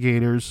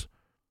investigators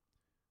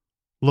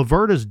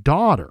Laverta's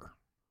daughter,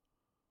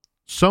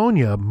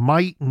 Sonia,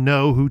 might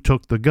know who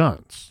took the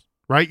guns,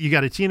 right? You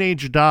got a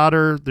teenage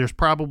daughter. There's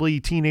probably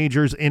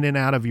teenagers in and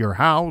out of your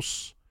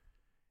house.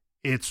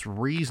 It's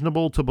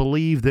reasonable to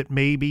believe that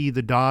maybe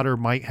the daughter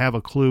might have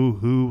a clue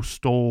who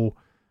stole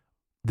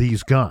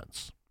these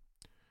guns.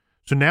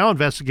 So now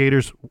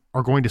investigators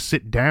are going to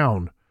sit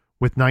down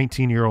with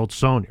 19-year-old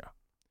Sonia.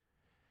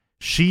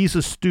 She's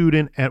a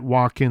student at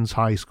Watkins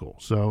High School.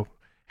 So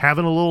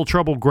Having a little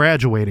trouble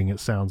graduating, it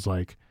sounds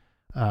like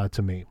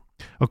to me.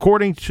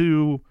 According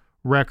to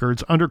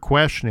records, under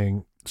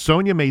questioning,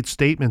 Sonia made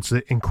statements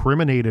that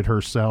incriminated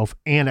herself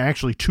and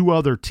actually 2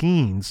 other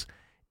teens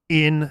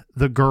in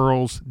the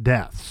girls'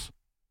 deaths.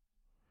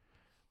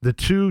 The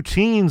 2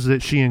 teens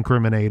that she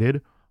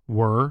incriminated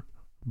were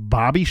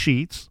Bobby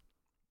Sheets,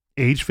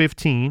 age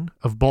 15,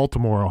 of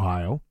Baltimore,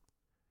 Ohio.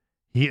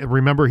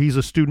 Remember, he's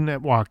a student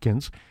at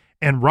Watkins.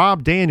 And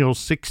Rob Daniels,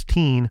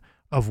 16,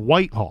 of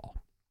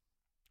Whitehall.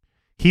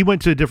 He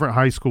went to a different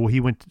high school. He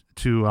went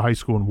to a high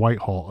school in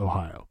Whitehall,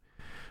 Ohio.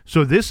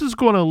 So this is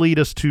going to lead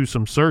us to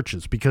some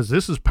searches because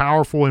this is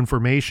powerful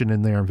information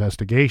in their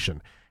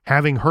investigation.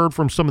 Having heard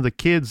from some of the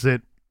kids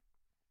that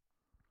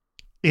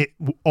it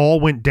all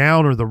went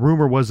down, or the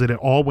rumor was that it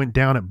all went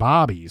down at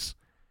Bobby's,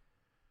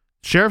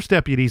 sheriff's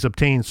deputies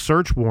obtained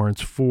search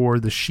warrants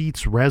for the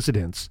Sheets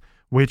residence,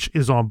 which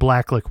is on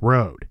Blacklick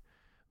Road.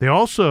 They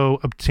also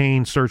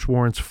obtained search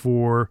warrants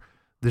for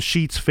the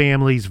Sheets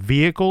family's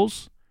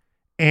vehicles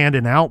and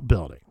an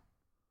outbuilding.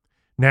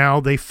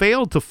 Now, they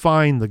failed to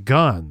find the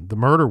gun, the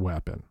murder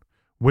weapon,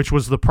 which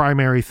was the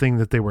primary thing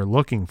that they were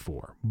looking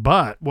for.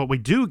 But what we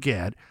do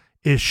get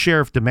is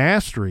Sheriff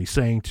DeMastri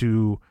saying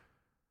to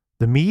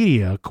the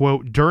media,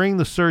 quote, "During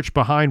the search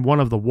behind one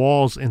of the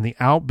walls in the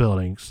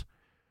outbuildings,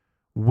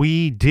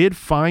 we did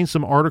find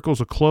some articles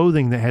of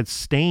clothing that had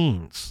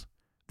stains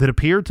that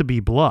appeared to be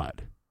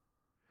blood.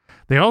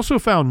 They also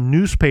found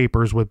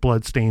newspapers with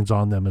blood stains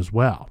on them as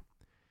well.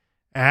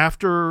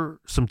 After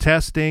some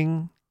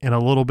testing and a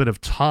little bit of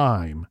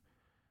time,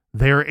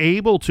 they're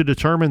able to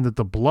determine that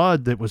the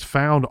blood that was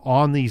found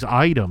on these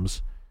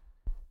items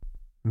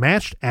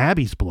matched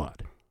Abby's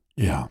blood."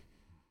 Yeah.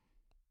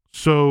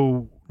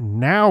 So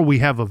now we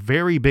have a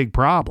very big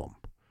problem.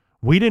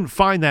 We didn't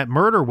find that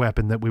murder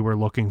weapon that we were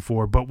looking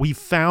for, but we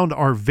found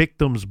our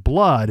victim's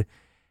blood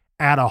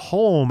at a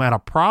home, at a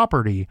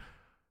property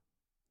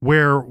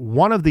where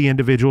one of the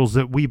individuals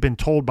that we've been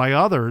told by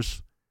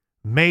others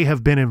may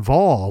have been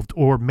involved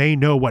or may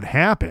know what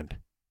happened.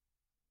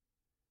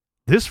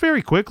 This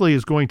very quickly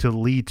is going to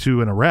lead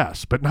to an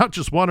arrest, but not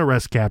just one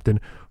arrest, Captain.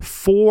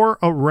 4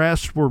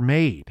 arrests were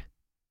made.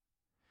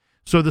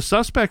 So the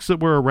suspects that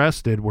were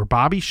arrested were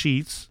Bobby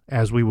Sheets,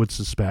 as we would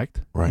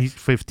suspect. Right. He's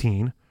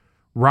 15.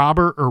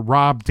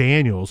 Rob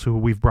Daniels, who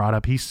we've brought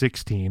up, he's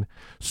 16.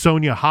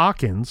 Sonia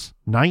Hawkins,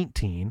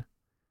 19.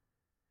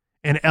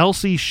 And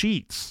Elsie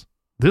Sheets.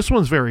 This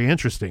one's very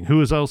interesting.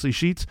 Who is Elsie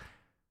Sheets?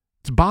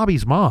 It's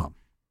Bobby's mom.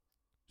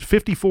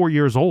 54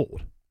 years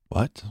old.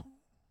 What?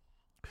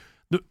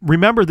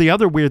 Remember, the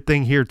other weird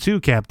thing here too,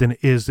 Captain,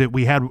 is that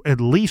we had at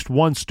least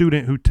one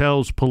student who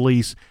tells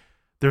police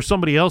there's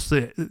somebody else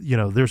that,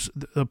 there's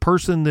a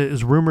person that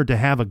is rumored to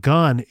have a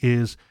gun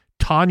is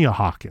Tanya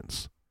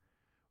Hawkins.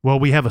 Well,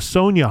 we have a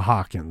Sonia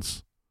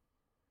Hawkins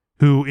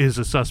who is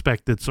a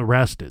suspect that's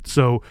arrested.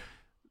 So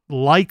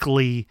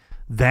likely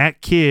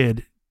that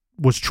kid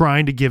was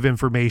trying to give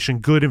information,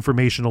 good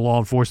information to law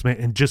enforcement,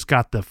 and just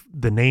got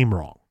the name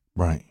wrong.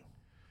 Right.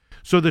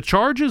 So the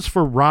charges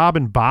for Rob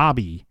and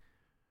Bobby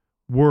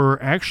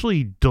were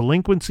actually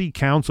delinquency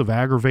counts of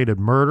aggravated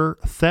murder,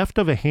 theft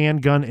of a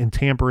handgun, and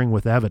tampering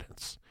with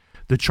evidence.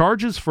 The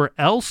charges for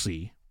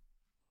Elsie,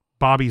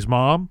 Bobby's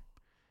mom,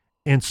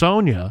 and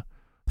Sonia,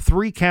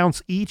 3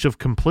 counts each of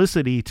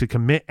complicity to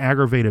commit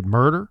aggravated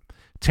murder,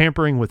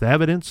 tampering with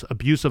evidence,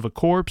 abuse of a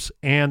corpse,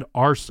 and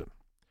arson.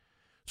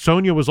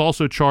 Sonia was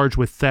also charged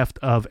with theft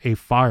of a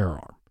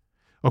firearm.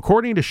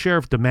 According to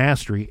Sheriff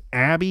DeMastri,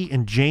 Abby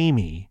and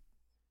Jamie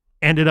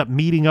ended up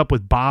meeting up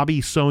with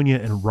Bobby, Sonia,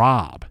 and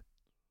Rob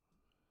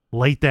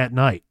late that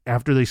night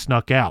after they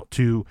snuck out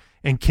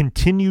and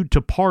continued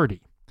to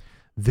party.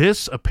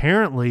 This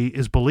apparently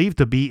is believed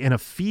to be in a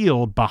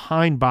field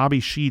behind Bobby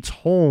Sheets'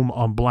 home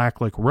on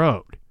Blacklick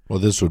Road. Well,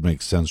 this would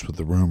make sense with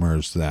the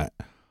rumors that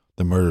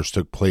the murders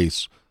took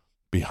place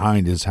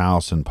behind his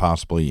house and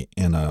possibly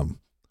in a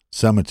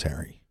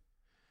cemetery.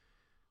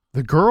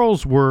 The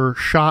girls were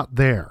shot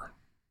there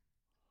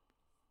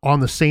on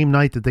the same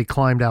night that they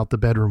climbed out the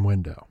bedroom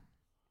window.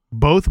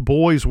 Both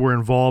boys were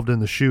involved in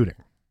the shooting.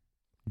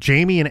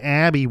 Jamie and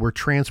Abby were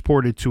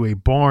transported to a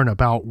barn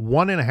about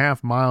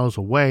 1.5 miles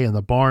away, and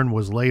the barn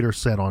was later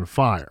set on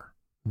fire.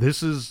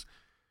 This is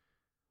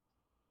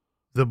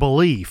the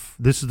belief,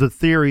 this is the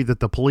theory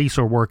that the police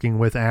are working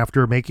with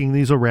after making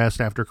these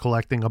arrests, after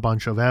collecting a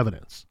bunch of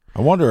evidence.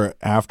 I wonder,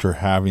 after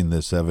having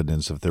this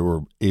evidence, if they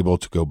were able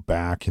to go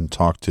back and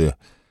talk to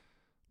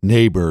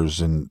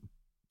neighbors and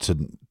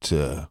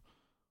to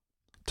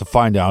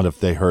find out if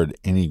they heard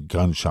any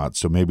gunshots.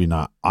 So maybe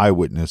not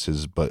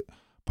eyewitnesses, but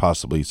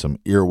possibly some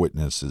ear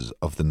witnesses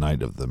of the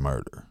night of the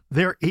murder.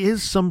 There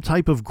is some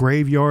type of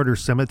graveyard or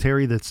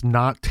cemetery that's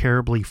not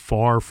terribly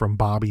far from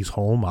Bobby's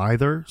home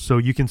either. So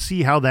you can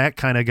see how that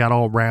kind of got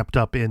all wrapped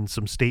up in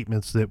some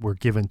statements that were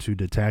given to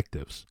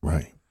detectives.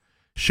 Right.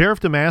 Sheriff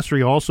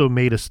DeMastri also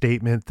made a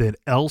statement that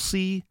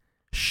Elsie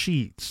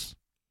Sheets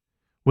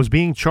was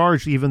being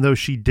charged even though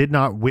she did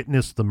not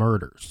witness the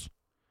murders.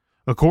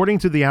 According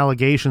to the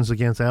allegations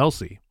against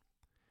Elsie,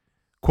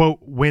 Quote,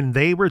 when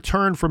they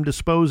returned from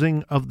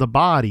disposing of the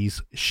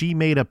bodies, she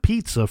made a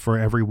pizza for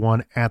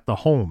everyone at the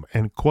home,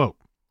 end quote.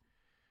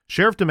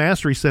 Sheriff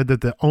DeMastri said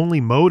that the only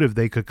motive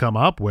they could come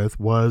up with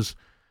was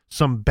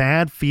some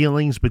bad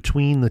feelings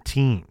between the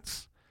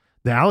teens.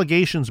 The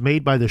allegations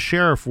made by the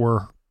sheriff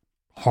were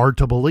hard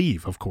to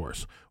believe, of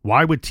course.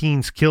 Why would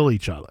teens kill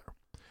each other?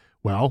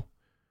 Well,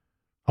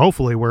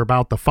 hopefully we're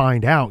about to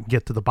find out and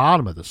get to the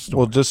bottom of this story.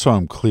 Well, just so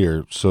I'm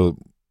clear, so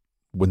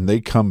when they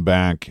come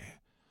back,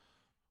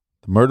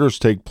 the murders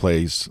take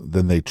place,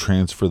 then they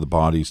transfer the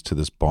bodies to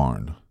this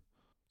barn.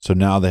 So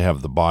now they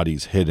have the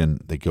bodies hidden.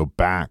 They go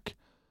back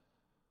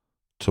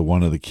to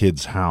one of the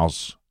kids'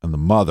 house, and the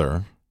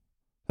mother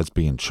that's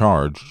being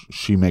charged,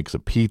 she makes a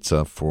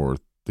pizza for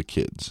the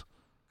kids.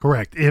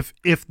 Correct.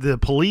 If the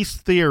police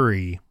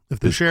theory, if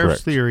the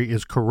sheriff's theory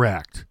is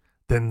correct,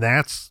 then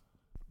that's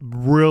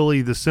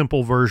really the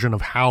simple version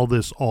of how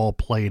this all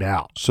played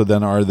out. So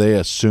then are they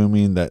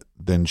assuming that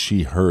then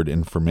she heard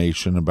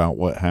information about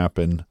what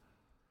happened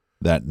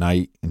that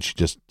night and she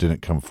just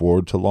didn't come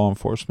forward to law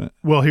enforcement?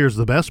 Well, here's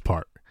the best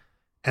part.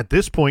 At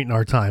this point in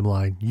our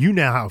timeline, you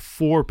now have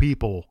 4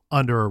 people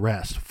under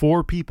arrest,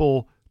 4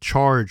 people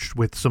charged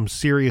with some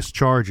serious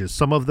charges,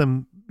 some of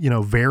them,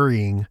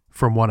 varying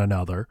from one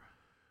another.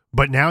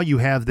 But now you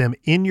have them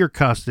in your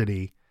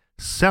custody,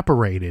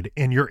 separated,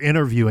 and you're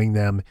interviewing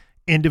them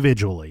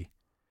individually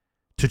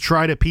to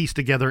try to piece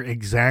together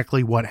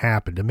exactly what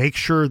happened, to make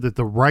sure that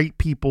the right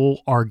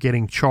people are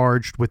getting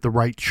charged with the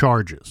right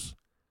charges.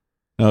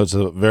 No, it's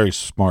a very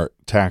smart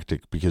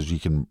tactic because you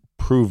can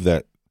prove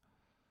that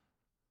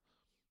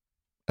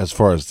as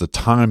far as the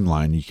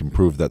timeline, you can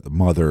prove that the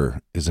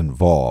mother is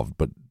involved,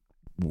 but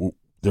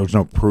there's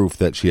no proof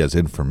that she has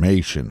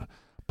information.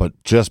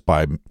 But just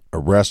by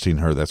arresting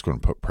her, that's going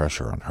to put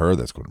pressure on her.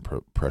 That's going to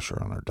put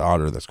pressure on her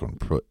daughter. That's going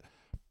to put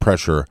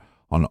pressure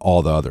on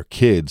all the other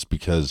kids,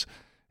 because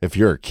if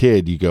you're a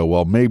kid, you go,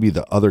 well, maybe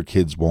the other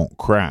kids won't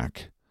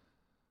crack,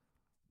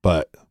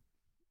 but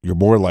you're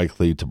more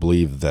likely to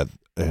believe that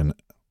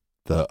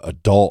the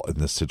adult in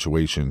this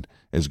situation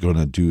is going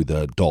to do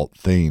the adult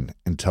thing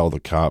and tell the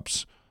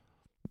cops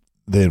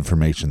the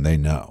information they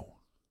know.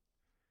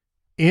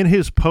 In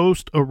his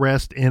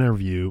post-arrest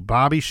interview,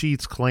 Bobby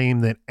Sheets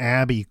claimed that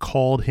Abby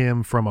called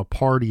him from a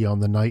party on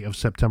the night of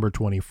September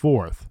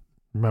 24th.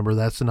 Remember,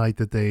 that's the night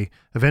that they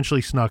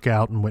eventually snuck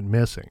out and went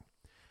missing.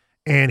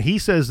 And he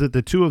says that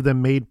the two of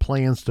them made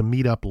plans to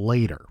meet up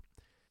later.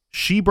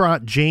 She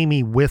brought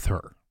Jamie with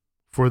her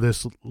for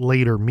this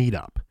later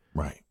meetup.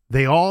 Right.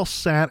 They all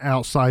sat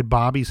outside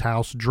Bobby's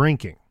house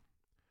drinking.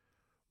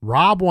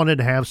 Rob wanted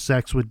to have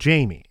sex with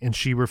Jamie, and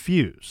she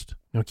refused.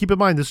 Now, keep in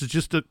mind, this is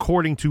just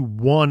according to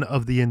one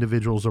of the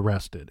individuals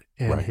arrested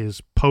in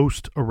his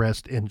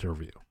post-arrest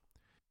interview.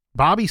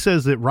 Bobby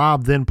says that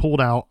Rob then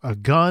pulled out a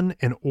gun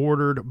and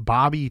ordered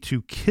Bobby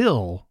to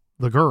kill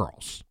the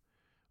girls.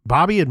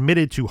 Bobby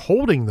admitted to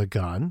holding the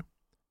gun,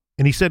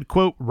 and he said,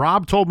 quote,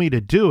 Rob told me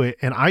to do it,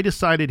 and I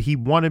decided he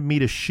wanted me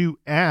to shoot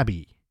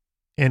Abby,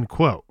 end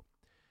quote.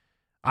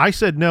 I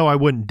said no, I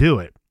wouldn't do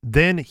it.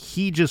 Then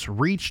he just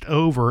reached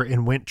over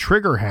and went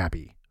trigger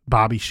happy,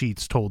 Bobby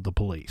Sheets told the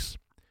police.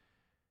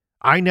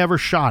 I never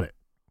shot it.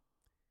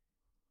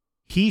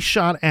 He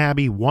shot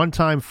Abby one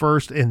time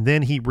first, and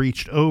then he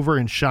reached over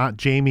and shot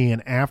Jamie,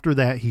 and after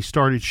that, he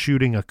started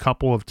shooting a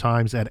couple of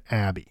times at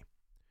Abby.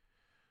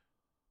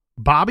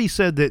 Bobby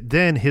said that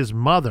then his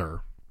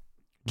mother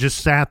just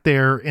sat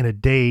there in a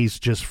daze,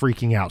 just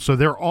freaking out. So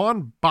they're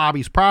on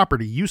Bobby's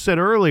property. You said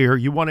earlier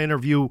you want to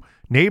interview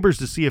neighbors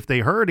to see if they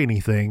heard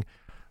anything.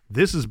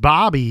 This is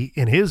Bobby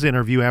in his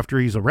interview after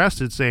he's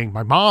arrested saying,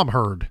 my mom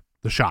heard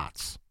the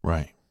shots.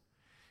 Right.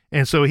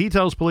 And so he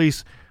tells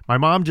police, my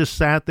mom just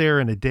sat there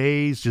in a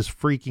daze, just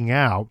freaking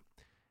out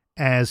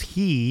as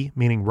he,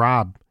 meaning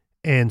Rob,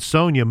 and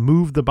Sonia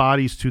moved the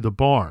bodies to the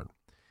barn.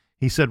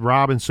 He said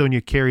Rob and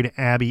Sonia carried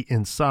Abby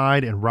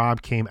inside, and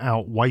Rob came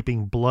out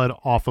wiping blood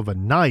off of a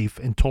knife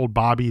and told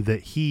Bobby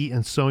that he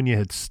and Sonia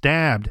had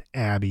stabbed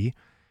Abby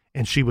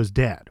and she was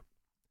dead.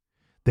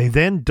 They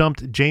then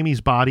dumped Jamie's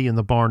body in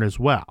the barn as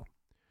well.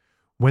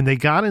 When they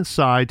got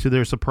inside, to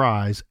their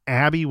surprise,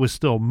 Abby was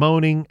still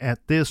moaning.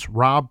 At this,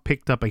 Rob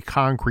picked up a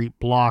concrete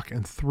block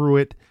and threw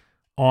it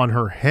on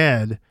her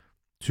head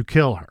to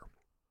kill her.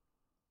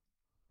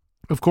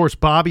 Of course,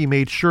 Bobby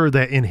made sure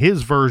that in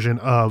his version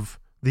of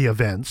the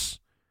events,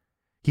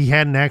 he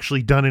hadn't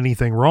actually done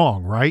anything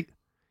wrong, right?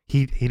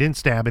 He didn't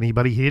stab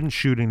anybody. He didn't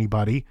shoot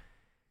anybody.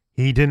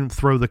 He didn't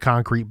throw the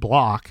concrete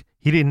block.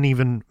 He didn't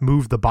even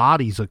move the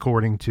bodies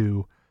according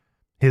to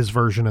his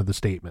version of the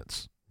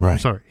statements. Right.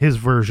 Sorry, his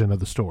version of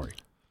the story.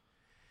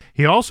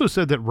 He also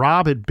said that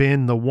Rob had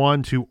been the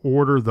one to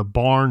order the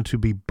barn to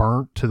be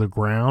burnt to the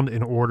ground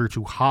in order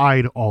to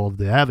hide all of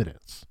the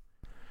evidence.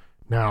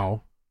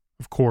 Now,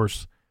 of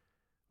course,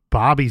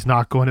 Bobby's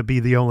not going to be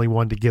the only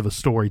one to give a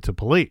story to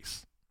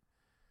police.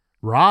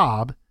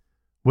 Rob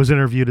was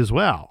interviewed as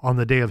well on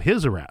the day of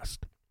his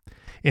arrest.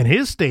 In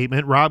his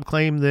statement, Rob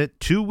claimed that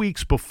 2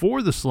 weeks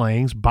before the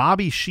slayings,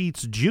 Bobby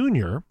Sheets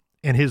Jr.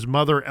 and his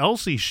mother,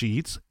 Elsie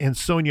Sheets, and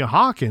Sonia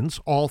Hawkins,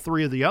 all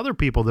three of the other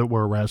people that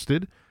were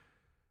arrested,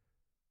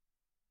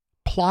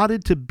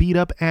 plotted to beat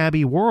up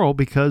Abby Worrell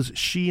because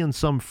she and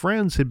some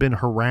friends had been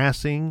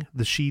harassing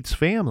the Sheets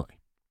family.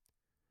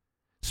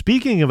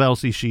 Speaking of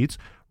Elsie Sheets,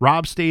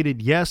 Rob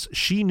stated, yes,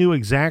 she knew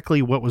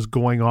exactly what was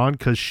going on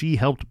because she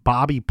helped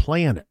Bobby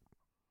plan it.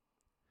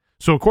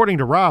 So according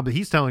to Rob,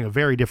 he's telling a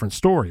very different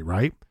story,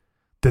 right?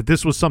 That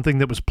this was something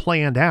that was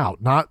planned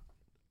out, not,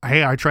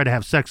 hey, I tried to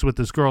have sex with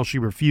this girl, she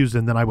refused,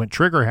 and then I went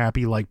trigger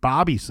happy like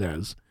Bobby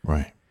says.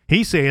 Right.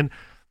 He's saying,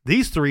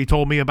 these three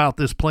told me about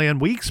this plan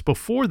weeks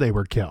before they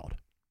were killed.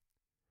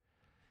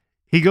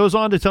 He goes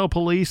on to tell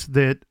police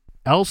that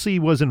Elsie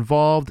was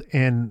involved,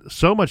 and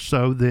so much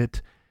so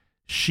that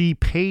she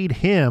paid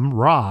him,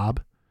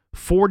 Rob,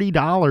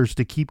 $40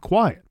 to keep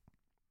quiet.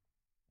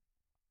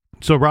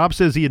 So Rob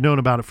says he had known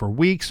about it for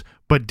weeks,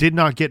 but did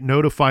not get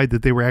notified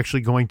that they were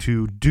actually going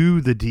to do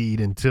the deed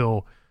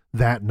until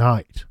that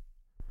night.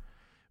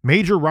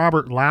 Major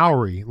Robert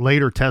Lowry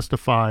later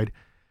testified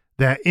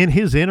that in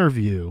this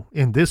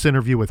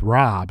interview with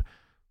Rob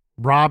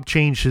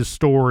changed his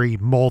story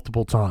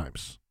multiple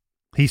times.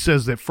 He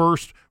says that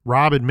first,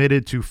 Rob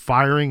admitted to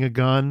firing a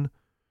gun,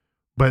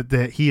 but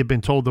that he had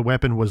been told the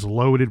weapon was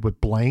loaded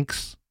with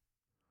blanks.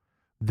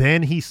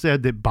 Then he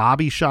said that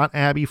Bobby shot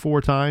Abby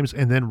 4 times,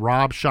 and then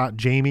Rob shot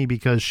Jamie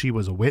because she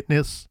was a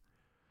witness.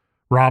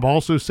 Rob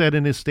also said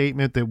in his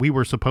statement that we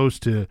were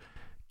supposed to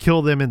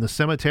kill them in the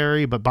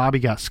cemetery, but Bobby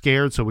got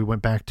scared, so we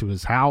went back to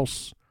his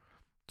house.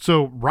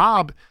 So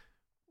Rob,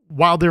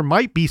 while there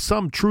might be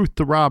some truth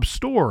to Rob's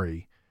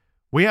story,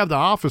 we have the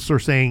officer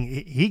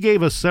saying he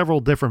gave us several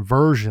different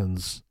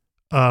versions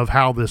of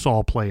how this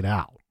all played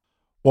out.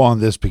 Well,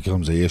 and this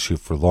becomes an issue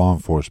for law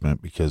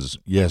enforcement because,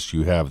 yes,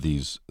 you have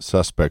these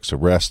suspects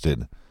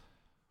arrested,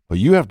 but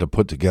you have to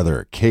put together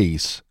a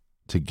case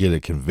to get a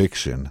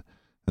conviction.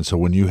 And so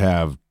when you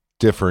have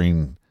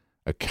differing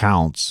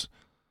accounts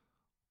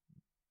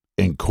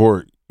in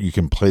court, you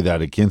can play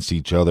that against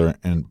each other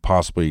and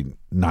possibly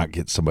not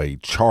get somebody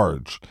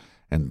charged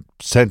and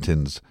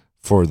sentenced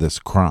for this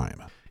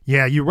crime.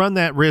 Yeah, you run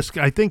that risk.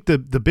 I think the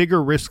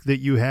bigger risk that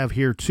you have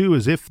here, too,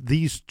 is if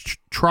these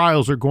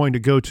trials are going to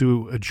go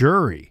to a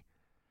jury,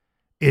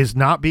 is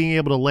not being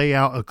able to lay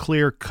out a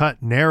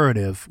clear-cut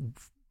narrative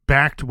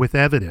backed with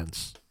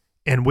evidence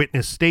and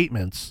witness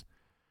statements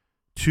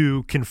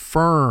to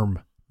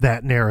confirm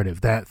that narrative,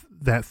 that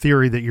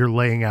theory that you're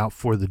laying out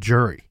for the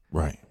jury.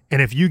 Right.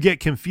 And if you get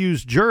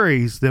confused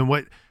juries, then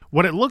what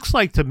it looks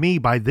like to me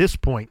by this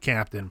point,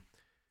 Captain,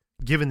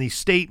 given these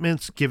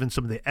statements, given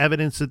some of the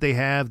evidence that they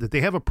have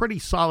a pretty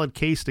solid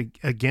case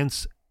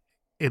against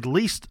at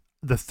least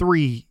the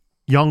 3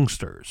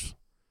 youngsters.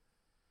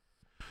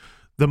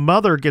 The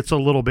mother gets a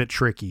little bit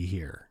tricky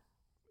here,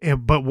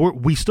 but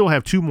we still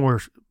have 2 more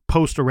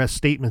post-arrest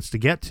statements to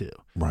get to.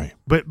 Right.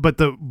 But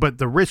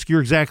the risk, you're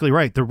exactly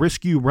right. The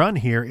risk you run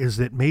here is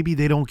that maybe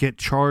they don't get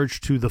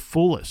charged to the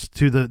fullest,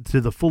 to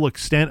the full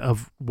extent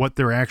of what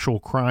their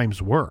actual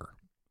crimes were.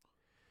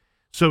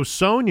 So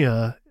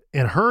Sonia,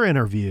 in her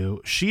interview,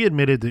 she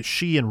admitted that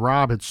she and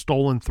Rob had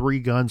stolen 3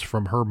 guns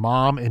from her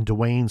mom and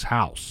Dwayne's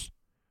house.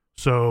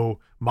 So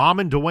Mom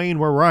and Dwayne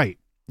were right.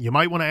 You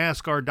might want to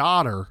ask our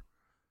daughter.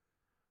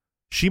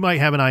 She might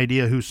have an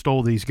idea who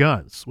stole these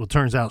guns. Well, it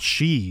turns out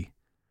she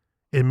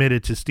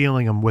admitted to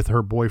stealing them with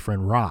her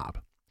boyfriend, Rob.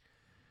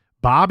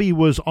 Bobby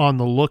was on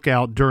the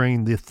lookout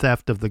during the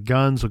theft of the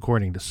guns,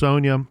 according to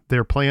Sonia.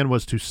 Their plan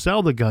was to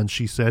sell the guns,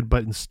 she said,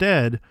 but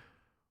instead,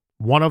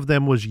 one of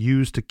them was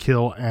used to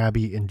kill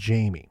Abby and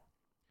Jamie.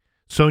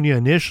 Sonia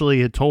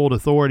initially had told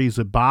authorities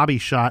that Bobby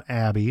shot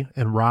Abby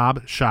and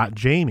Rob shot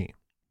Jamie,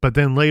 but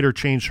then later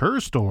changed her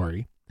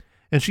story,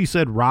 and she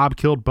said Rob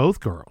killed both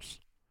girls.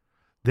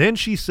 Then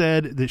she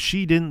said that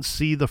she didn't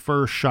see the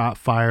first shot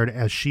fired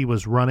as she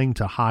was running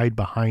to hide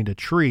behind a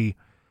tree,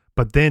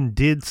 but then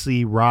did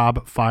see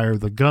Rob fire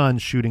the gun,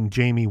 shooting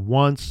Jamie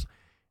once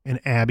and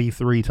Abby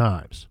 3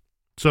 times.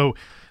 So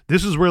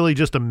this is really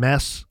just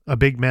a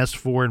big mess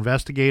for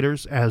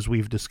investigators, as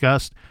we've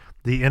discussed.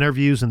 The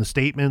interviews and the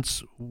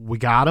statements, we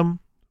got them.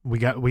 We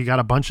got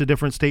a bunch of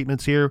different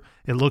statements here.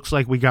 It looks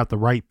like we got the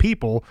right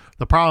people.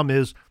 The problem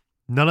is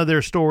none of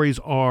their stories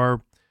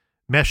are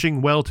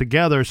meshing well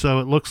together, so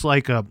it looks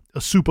like a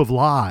soup of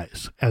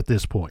lies at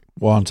this point.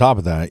 Well, on top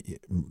of that,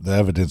 the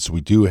evidence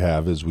we do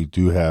have is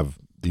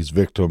these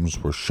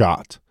victims were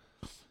shot.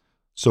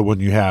 So when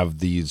you have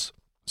these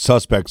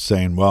suspects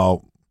saying,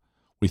 well,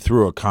 we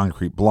threw a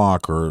concrete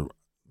block or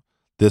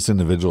this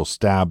individual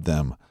stabbed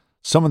them,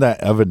 some of that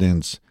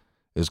evidence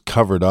is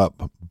covered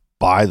up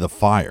by the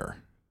fire.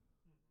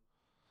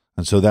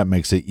 And so that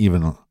makes it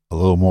even a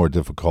little more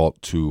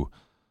difficult to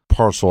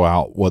parcel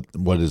out what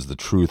is the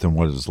truth and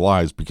what is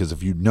lies, because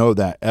if you know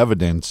that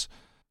evidence,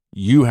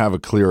 you have a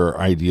clearer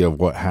idea of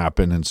what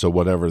happened, and so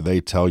whatever they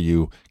tell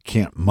you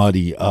can't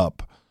muddy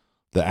up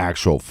the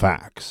actual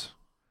facts.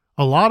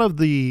 A lot of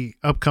the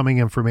upcoming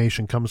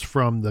information comes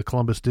from the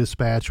Columbus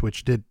Dispatch,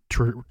 which did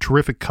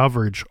terrific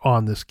coverage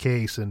on this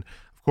case, and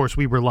of course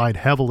we relied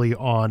heavily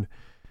on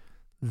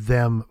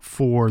them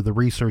for the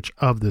research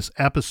of this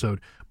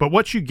episode. But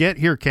what you get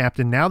here,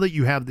 Captain, now that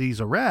you have these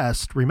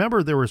arrests,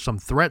 remember there were some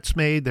threats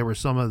made. There were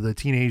some of the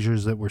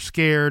teenagers that were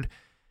scared.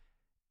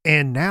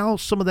 And now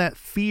some of that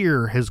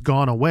fear has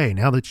gone away.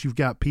 Now that you've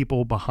got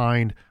people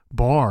behind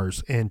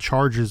bars and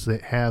charges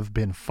that have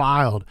been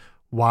filed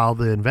while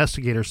the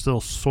investigators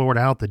still sort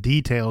out the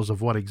details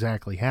of what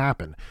exactly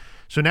happened.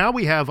 So now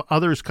we have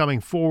others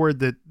coming forward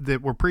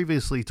that were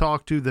previously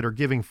talked to that are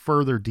giving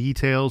further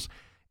details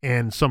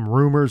and some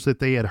rumors that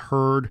they had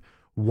heard.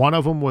 One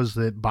of them was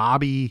that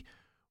Bobby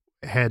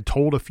had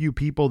told a few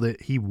people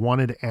that he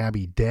wanted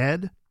Abby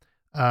dead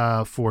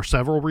for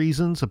several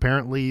reasons.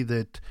 Apparently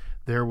that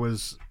there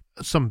was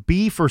some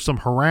beef or some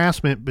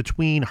harassment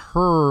between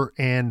her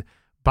and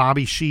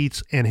Bobby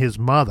Sheets and his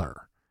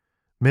mother,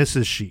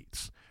 Mrs.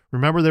 Sheets.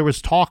 Remember, there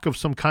was talk of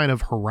some kind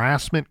of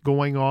harassment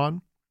going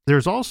on.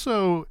 There's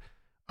also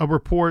a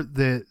report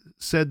that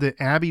said that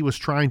Abby was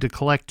trying to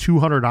collect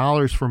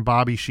 $200 from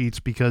Bobby Sheets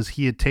because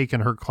he had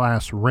taken her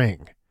class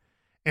ring.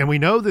 And we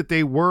know that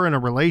they were in a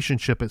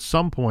relationship at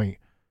some point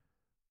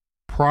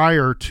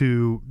prior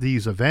to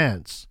these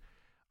events.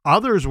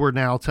 Others were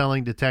now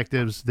telling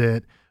detectives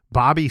that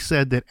Bobby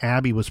said that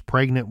Abby was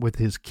pregnant with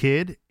his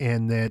kid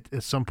and that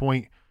at some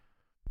point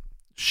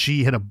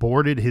she had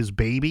aborted his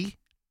baby.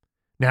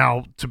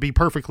 Now, to be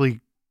perfectly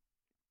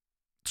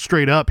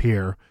straight up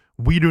here,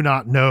 we do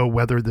not know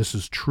whether this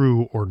is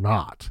true or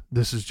not.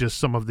 This is just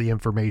some of the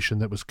information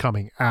that was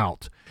coming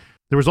out.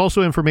 There was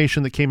also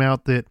information that came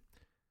out that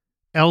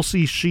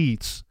Elsie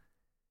Sheets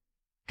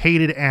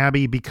hated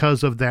Abby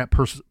because of that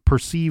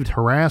perceived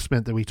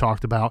harassment that we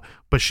talked about,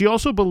 but she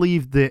also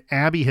believed that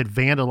Abby had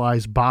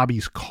vandalized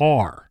Bobby's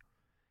car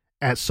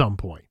at some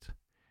point.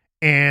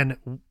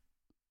 And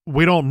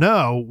we don't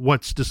know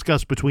what's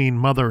discussed between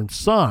mother and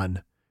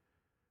son,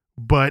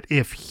 but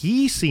if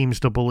he seems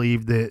to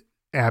believe that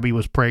Abby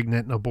was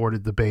pregnant and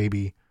aborted the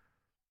baby,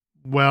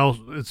 well,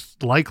 it's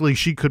likely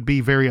she could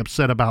be very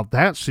upset about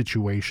that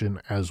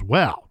situation as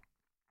well.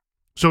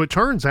 So it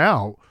turns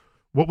out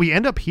what we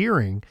end up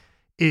hearing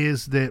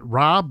is that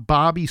Rob,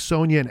 Bobby,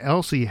 Sonia, and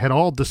Elsie had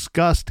all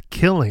discussed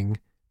killing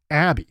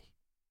Abby.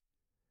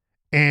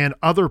 And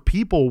other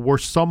people were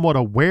somewhat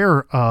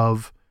aware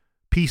of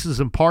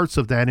pieces and parts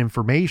of that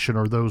information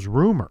or those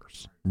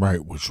rumors.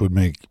 Right, which would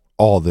make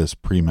all this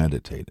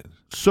premeditated.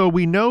 So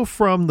we know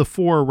from the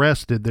four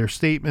arrested, their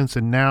statements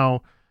and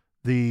now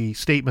the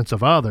statements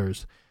of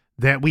others,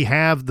 that we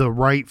have the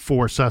right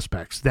four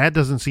suspects. That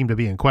doesn't seem to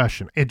be in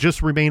question. It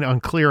just remained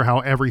unclear how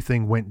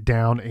everything went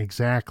down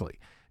exactly.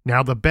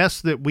 Now, the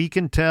best that we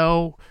can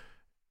tell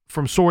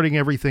from sorting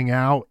everything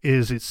out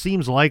is it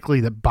seems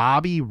likely that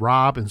Bobby,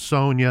 Rob, and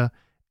Sonia,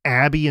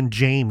 Abby, and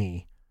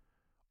Jamie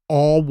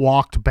all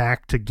walked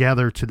back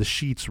together to the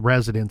Sheets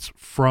residence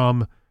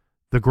from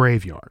the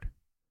graveyard.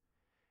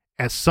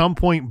 At some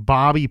point,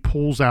 Bobby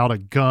pulls out a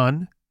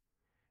gun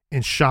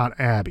and shot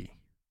Abby.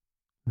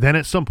 Then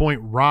at some point,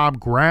 Rob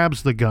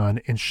grabs the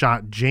gun and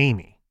shot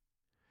Jamie.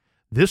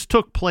 This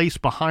took place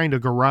behind a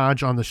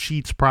garage on the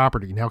Sheets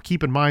property. Now,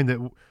 keep in mind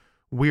that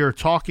we are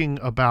talking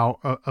about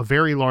a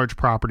very large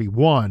property,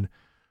 one,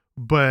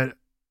 but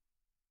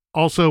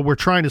also we're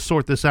trying to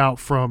sort this out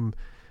from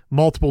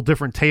multiple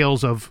different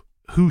tales of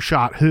who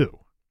shot who.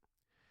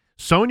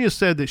 Sonia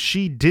said that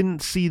she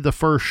didn't see the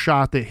first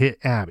shot that hit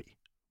Abby,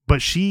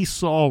 but she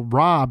saw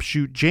Rob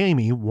shoot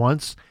Jamie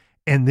once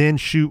and then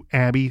shoot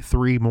Abby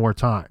 3 more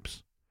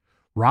times.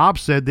 Rob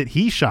said that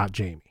he shot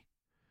Jamie,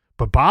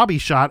 but Bobby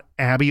shot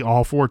Abby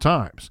all 4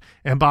 times.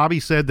 And Bobby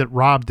said that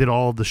Rob did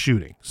all of the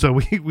shooting. So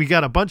we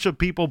got a bunch of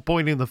people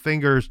pointing the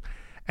fingers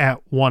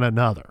at one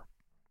another.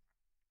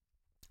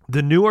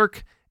 The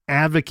Newark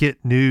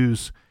Advocate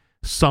News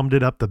summed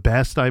it up the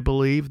best, I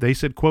believe. They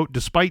said, quote,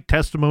 despite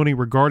testimony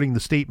regarding the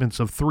statements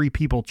of 3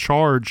 people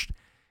charged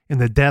in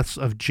the deaths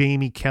of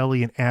Jamie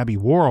Kelly and Abby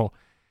Worrell,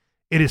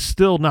 it is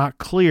still not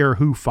clear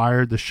who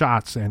fired the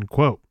shots, end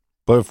quote.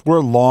 But if we're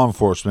law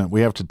enforcement,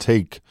 we have to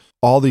take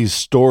all these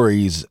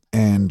stories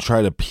and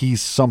try to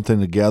piece something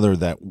together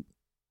that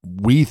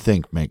we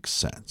think makes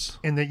sense.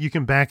 And that you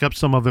can back up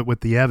some of it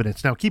with the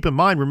evidence. Now, keep in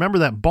mind, remember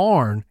that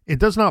barn, it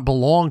does not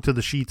belong to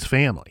the Sheets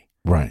family.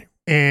 Right.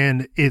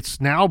 And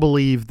it's now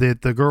believed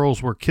that the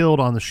girls were killed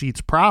on the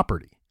Sheets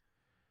property.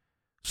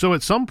 So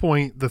at some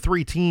point, the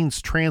 3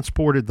 teens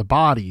transported the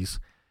bodies.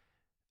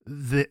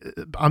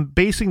 I'm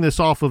basing this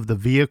off of the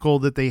vehicle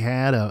that they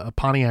had, a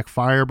Pontiac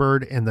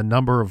Firebird, and the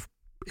number of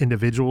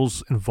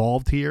individuals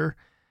involved here.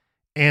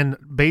 And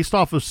based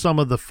off of some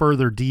of the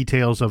further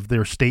details of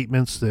their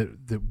statements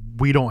that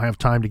we don't have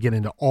time to get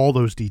into all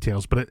those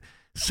details, but it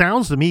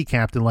sounds to me,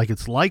 Captain, like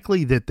it's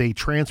likely that they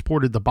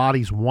transported the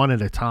bodies one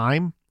at a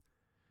time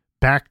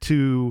back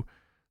to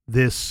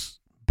this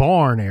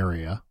barn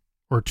area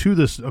or to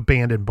this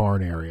abandoned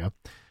barn area,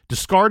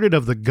 discarded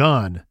of the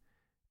gun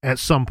at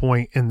some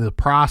point in the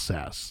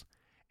process,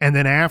 and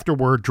then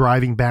afterward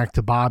driving back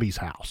to Bobby's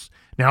house.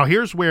 Now,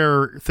 here's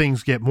where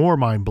things get more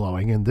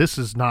mind-blowing, and this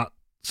is not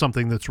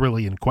something that's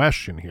really in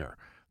question here.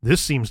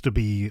 This seems to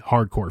be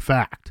hardcore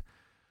fact.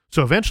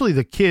 So eventually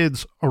the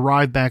kids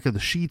arrive back at the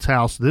Sheets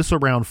house, this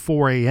around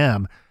 4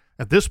 a.m.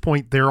 At this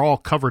point, they're all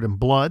covered in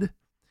blood,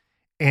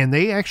 and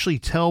they actually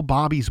tell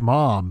Bobby's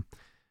mom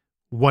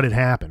what had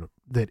happened.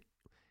 That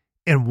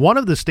in one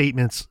of the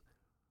statements,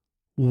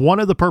 one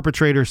of the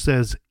perpetrators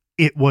says,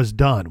 "It was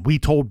done. We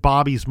told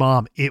Bobby's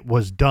mom it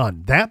was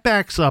done." That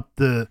backs up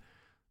the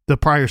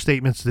prior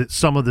statements that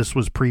some of this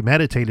was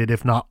premeditated,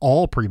 if not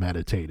all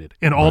premeditated,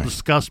 and all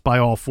discussed by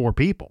all four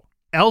people.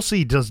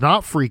 Elsie does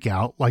not freak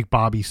out like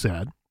Bobby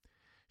said.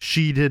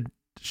 She did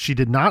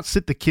not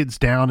sit the kids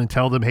down and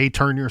tell them, "Hey,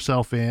 turn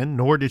yourself in,"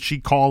 nor did she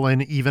call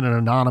in even an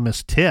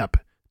anonymous tip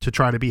to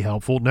try to be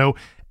helpful. No,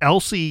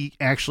 Elsie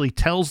actually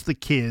tells the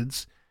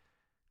kids,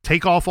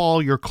 "Take off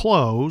all your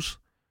clothes."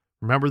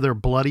 Remember, they're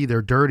bloody,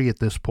 they're dirty at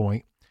this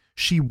point.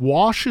 She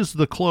washes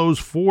the clothes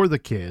for the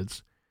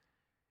kids,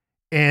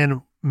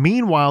 and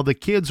meanwhile, the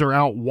kids are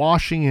out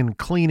washing and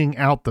cleaning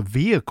out the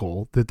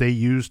vehicle that they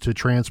use to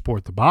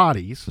transport the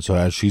bodies. So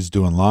as she's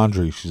doing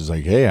laundry, she's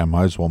like, "Hey, I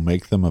might as well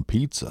make them a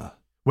pizza."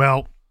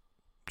 Well,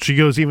 she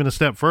goes even a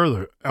step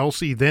further.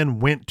 Elsie then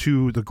went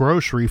to the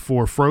grocery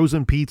for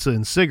frozen pizza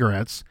and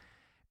cigarettes,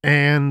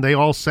 and they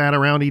all sat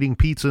around eating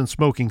pizza and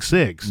smoking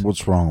cigs.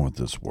 What's wrong with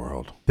this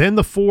world? Then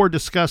the four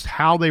discussed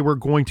how they were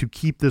going to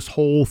keep this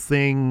whole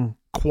thing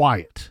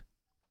quiet,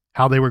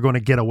 how they were going to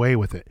get away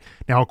with it.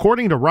 Now,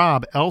 according to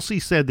Rob, Elsie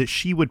said that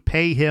she would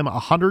pay him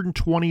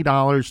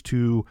 $120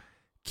 to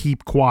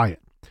keep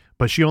quiet,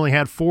 but she only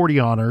had $40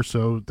 on her,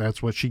 so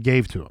that's what she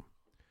gave to him.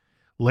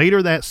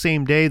 Later that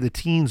same day, the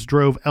teens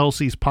drove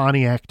Elsie's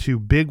Pontiac to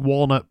Big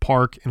Walnut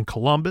Park in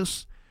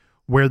Columbus,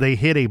 where they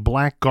hid a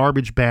black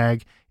garbage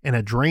bag and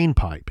a drain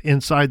pipe.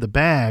 Inside the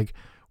bag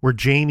were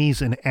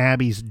Jamie's and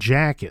Abby's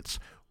jackets.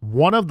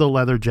 One of the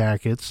leather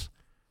jackets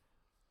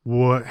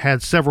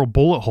had several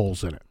bullet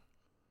holes in it.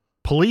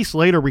 Police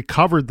later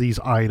recovered these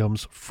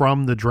items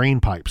from the drain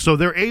pipe. So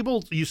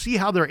you see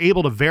how they're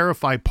able to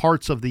verify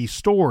parts of these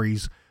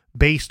stories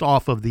based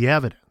off of the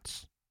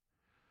evidence.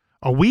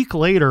 A week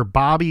later,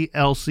 Bobby,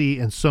 Elsie,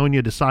 and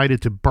Sonia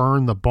decided to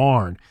burn the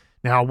barn.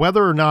 Now,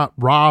 whether or not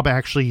Rob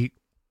actually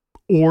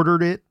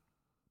ordered it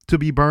to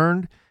be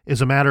burned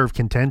is a matter of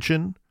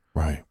contention.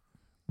 Right.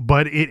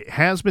 But it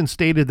has been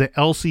stated that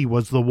Elsie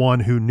was the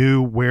one who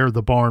knew where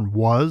the barn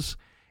was,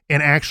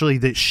 and actually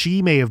that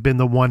she may have been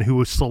the one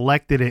who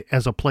selected it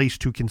as a place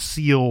to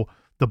conceal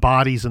the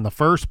bodies in the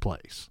first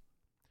place.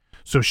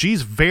 So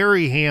she's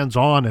very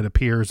hands-on, it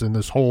appears, in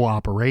this whole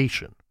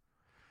operation.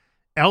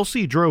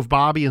 Elsie drove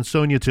Bobby and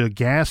Sonia to a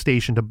gas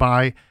station to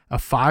buy a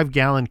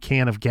 5-gallon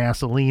can of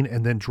gasoline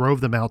and then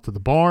drove them out to the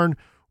barn,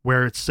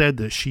 where it said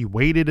that she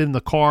waited in the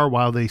car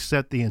while they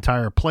set the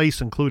entire place,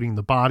 including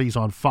the bodies,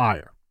 on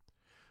fire.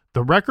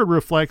 The record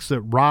reflects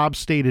that Rob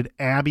stated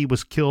Abby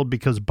was killed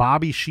because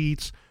Bobby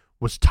Sheets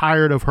was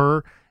tired of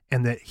her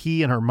and that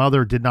he and her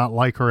mother did not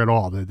like her at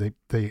all.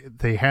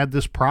 They had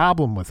this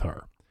problem with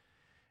her.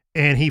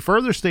 And he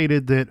further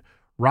stated that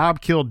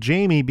Rob killed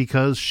Jamie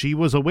because she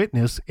was a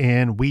witness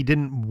and we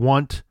didn't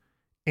want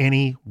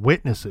any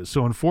witnesses.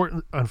 So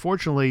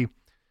unfortunately,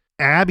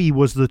 Abby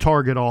was the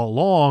target all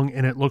along,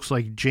 and it looks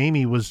like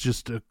Jamie was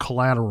just a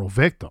collateral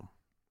victim.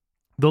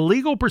 The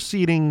legal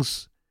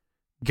proceedings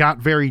got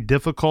very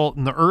difficult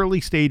in the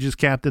early stages,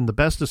 Captain. The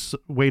best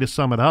way to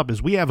sum it up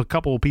is we have a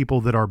couple of people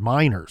that are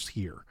minors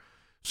here.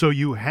 So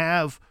you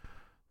have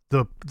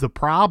the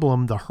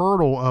problem, the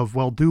hurdle of,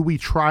 well, do we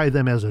try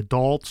them as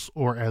adults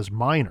or as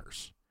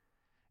minors?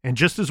 And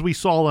just as we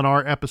saw in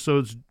our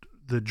episodes,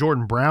 the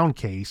Jordan Brown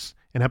case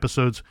in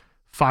episodes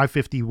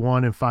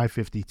 551 and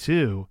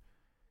 552,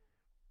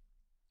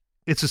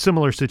 it's a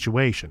similar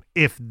situation.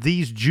 If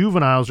these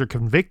juveniles are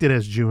convicted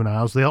as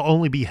juveniles, they'll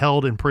only be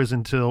held in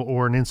prison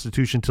or an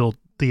institution till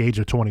the age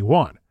of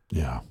 21.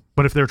 Yeah.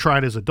 But if they're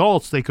tried as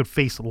adults, they could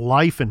face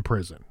life in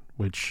prison,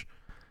 which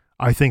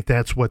I think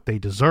that's what they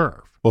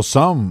deserve. Well,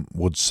 some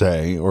would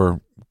say,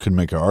 or could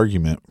make an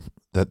argument,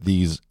 that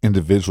these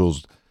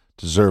individuals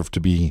deserve to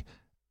be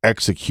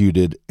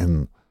executed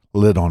and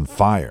lit on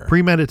fire.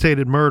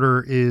 Premeditated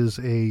murder is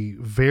a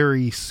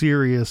very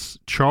serious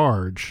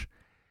charge.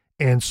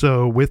 And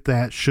so with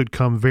that should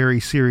come very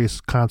serious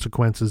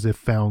consequences if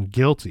found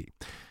guilty.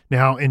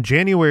 Now, in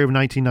January of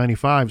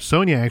 1995,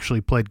 Sonia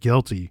actually pled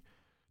guilty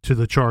to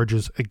the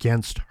charges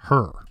against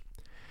her.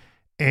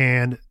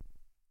 And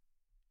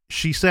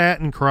she sat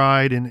and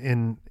cried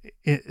and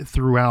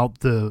throughout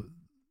the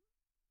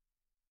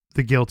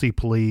guilty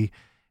plea.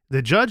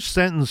 The judge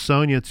sentenced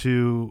Sonia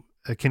to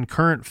a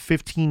concurrent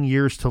 15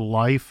 years to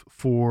life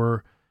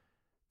for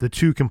the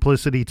 2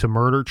 complicity to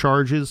murder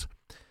charges.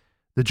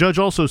 The judge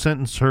also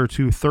sentenced her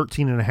to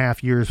 13 and a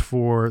half years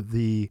for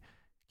the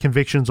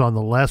convictions on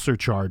the lesser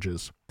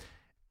charges,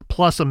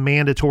 plus a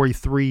mandatory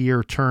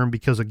 3-year term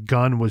because a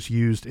gun was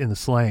used in the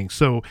slaying.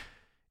 So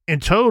in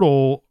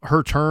total,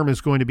 her term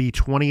is going to be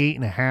 28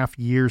 and a half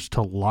years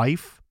to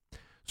life.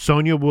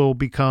 Sonia will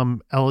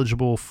become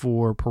eligible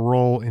for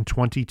parole in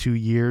 22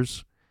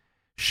 years.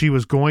 She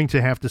was going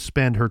to have to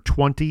spend her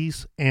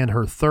 20s and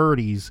her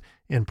 30s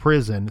in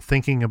prison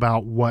thinking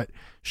about what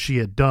she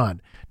had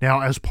done.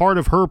 Now, as part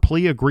of her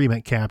plea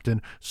agreement,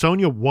 Captain,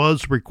 Sonia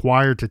was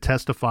required to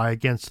testify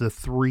against the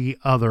 3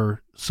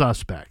 other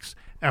suspects,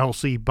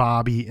 Elsie,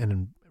 Bobby,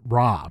 and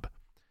Rob.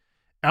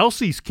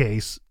 Elsie's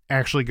case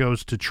actually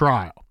goes to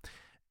trial,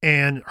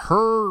 and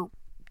her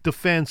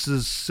defense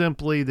is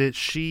simply that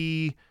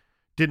she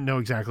didn't know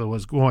exactly what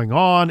was going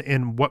on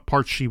and what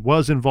parts she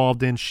was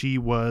involved in. She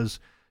was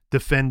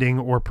defending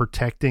or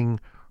protecting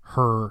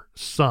her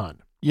son.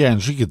 Yeah,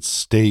 and she could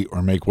state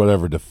or make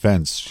whatever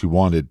defense she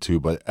wanted to,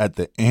 but at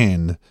the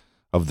end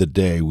of the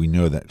day, we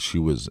know that she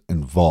was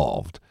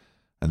involved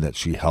and that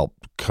she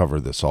helped cover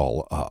this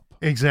all up.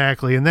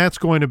 Exactly, and that's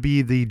going to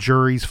be the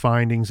jury's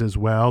findings as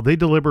well. They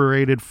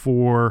deliberated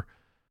for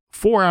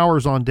 4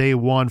 hours on day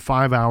 1,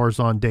 5 hours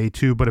on day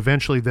 2, but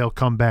eventually they'll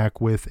come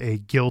back with a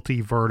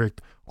guilty verdict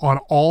on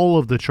all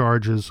of the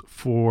charges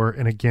for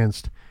and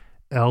against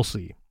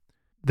Elsie.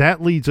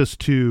 That leads us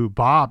to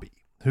Bobby,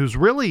 who's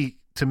really,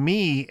 to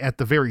me, at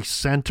the very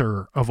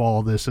center of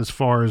all this as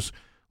far as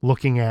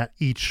looking at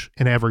each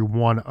and every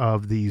one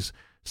of these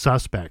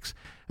suspects.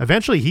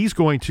 Eventually,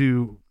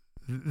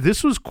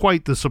 this was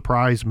quite the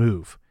surprise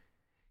move,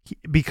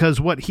 because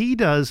what he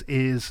does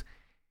is,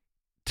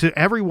 to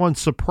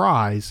everyone's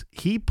surprise,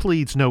 he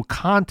pleads no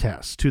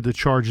contest to the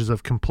charges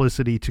of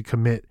complicity to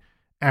commit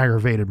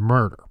aggravated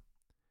murder.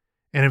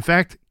 And in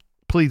fact,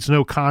 pleads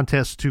no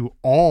contest to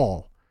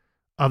all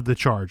of the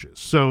charges.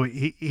 So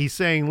he's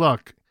saying,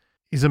 look,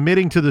 he's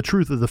admitting to the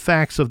truth of the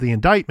facts of the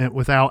indictment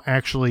without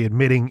actually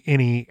admitting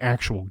any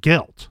actual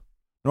guilt.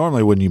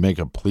 Normally, when you make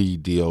a plea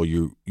deal,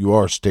 you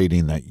are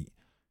stating that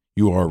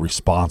you are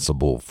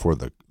responsible for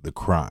the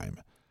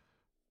crime.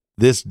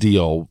 This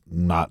deal,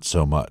 not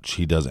so much.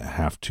 He doesn't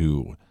have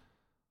to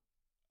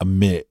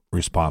admit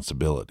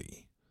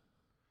responsibility.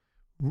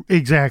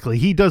 Exactly.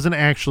 He doesn't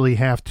actually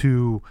have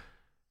to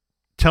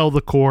tell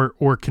the court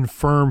or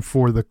confirm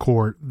for the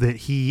court that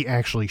he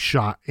actually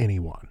shot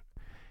anyone.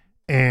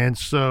 And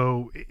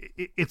so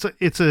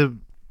it's a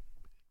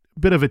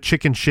bit of a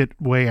chicken shit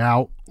way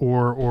out,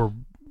 or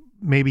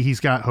maybe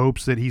he's got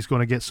hopes that he's going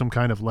to get some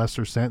kind of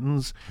lesser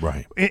sentence.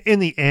 Right. In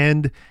the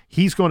end,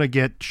 he's going to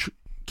get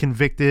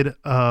convicted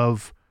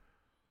of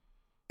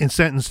and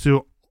sentenced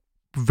to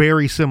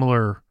very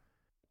similar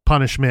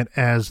punishment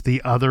as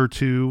the other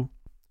 2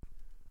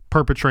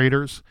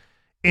 perpetrators.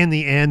 In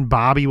the end,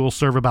 Bobby will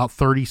serve about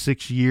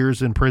 36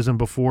 years in prison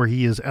before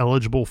he is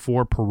eligible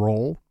for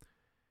parole.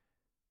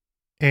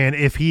 And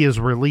if he is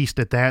released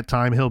at that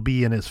time, he'll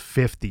be in his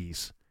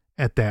 50s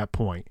at that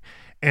point.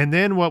 And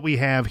then what we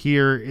have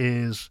here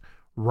is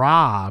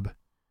Rob,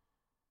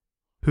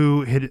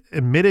 who had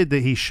admitted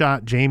that he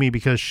shot Jamie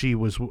because she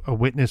was a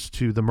witness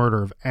to the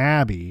murder of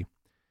Abby.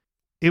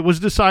 It was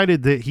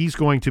decided that he's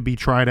going to be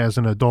tried as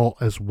an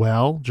adult as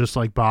well, just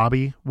like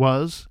Bobby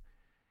was.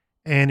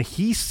 And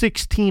he's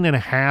 16 and a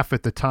half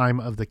at the time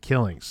of the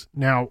killings.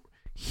 Now,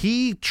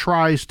 he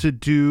tries to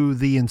do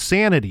the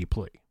insanity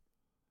plea.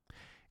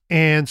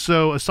 And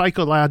so a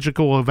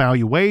psychological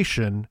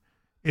evaluation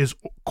is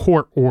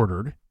court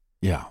ordered.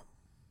 Yeah.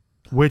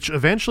 Which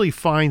eventually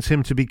finds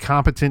him to be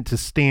competent to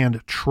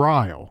stand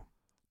trial.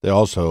 They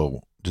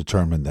also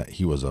determined that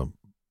he was a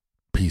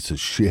piece of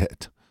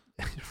shit.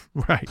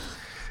 Right.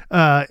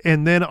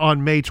 And then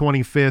on May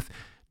 25th,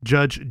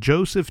 Judge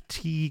Joseph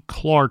T.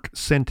 Clark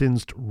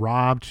sentenced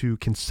Rob to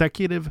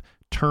consecutive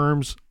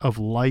terms of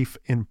life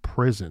in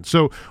prison.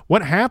 So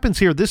what happens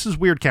here, this is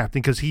weird,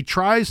 Captain, because he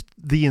tries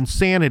the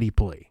insanity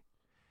plea.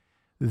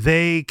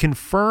 They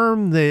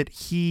confirm that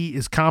he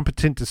is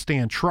competent to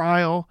stand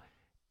trial,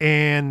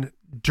 and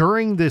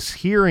during this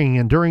hearing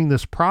and during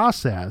this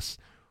process,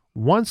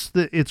 once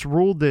it's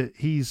ruled that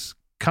he's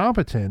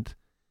competent,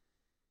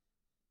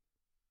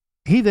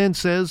 he then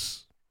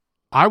says,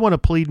 I want to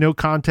plead no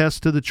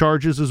contest to the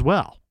charges as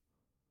well.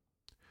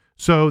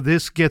 So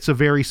this gets a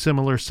very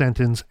similar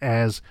sentence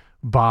as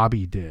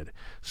Bobby did.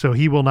 So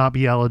he will not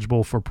be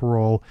eligible for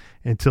parole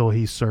until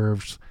he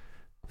serves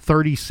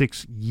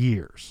 36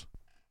 years.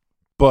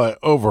 But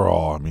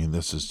overall, I mean,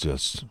 this is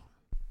just,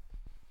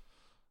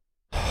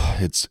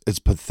 it's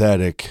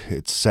pathetic.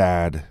 It's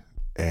sad.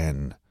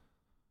 And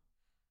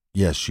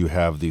yes, you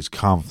have these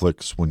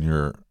conflicts when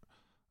you're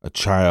a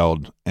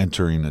child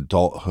entering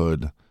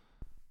adulthood,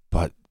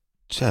 but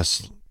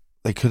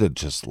they could have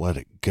just let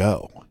it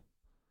go.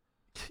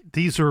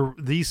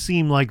 These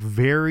seem like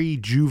very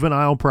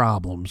juvenile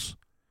problems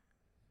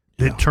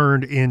that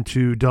turned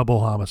into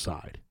double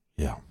homicide.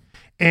 Yeah.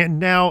 And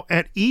now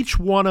at each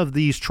one of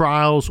these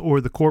trials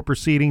or the court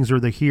proceedings or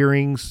the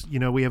hearings,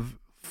 we have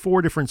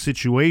 4 different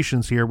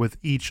situations here with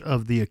each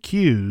of the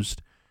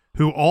accused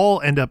who all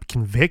end up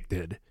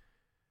convicted.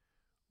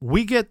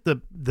 We get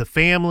the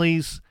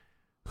families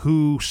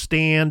who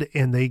stand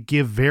and they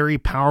give very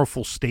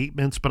powerful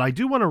statements, but I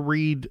do want to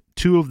read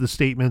 2 of the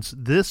statements,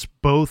 this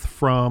both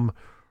from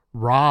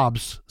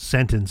Rob's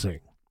sentencing.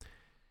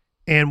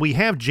 And we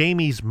have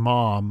Jamie's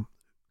mom,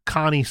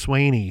 Connie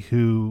Swaney,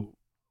 who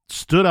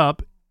stood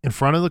up in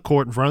front of the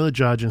court, in front of the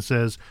judge, and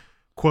says,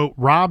 Quote,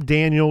 Rob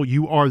Daniel,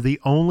 you are the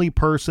only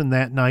person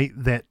that night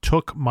that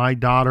took my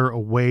daughter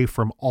away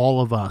from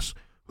all of us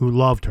who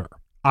loved her.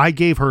 I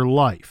gave her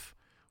life,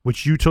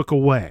 which you took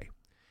away.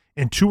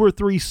 In 2 or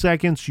 3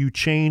 seconds, you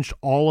changed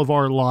all of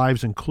our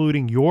lives,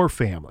 including your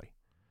family.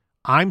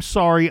 I'm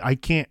sorry I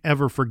can't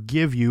ever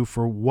forgive you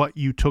for what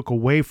you took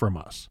away from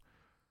us,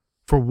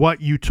 for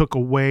what you took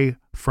away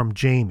from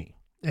Jamie,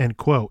 end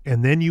quote.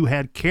 And then you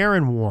had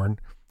Karen Warren,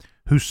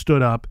 who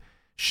stood up.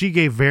 She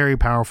gave very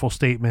powerful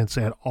statements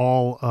at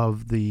all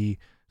of the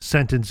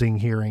sentencing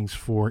hearings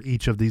for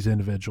each of these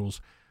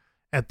individuals.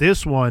 At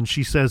this one,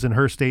 she says in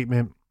her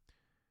statement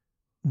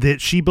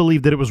that she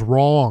believed that it was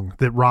wrong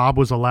that Rob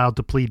was allowed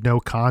to plead no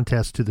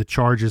contest to the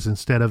charges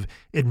instead of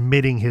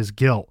admitting his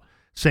guilt,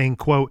 saying,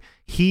 quote,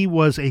 he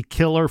was a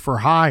killer for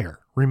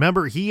hire.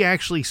 Remember, he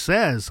actually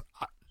says,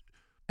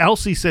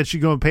 Elsie said she'd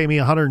go and pay me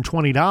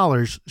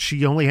 $120.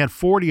 She only had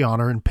 $40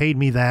 on her and paid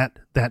me that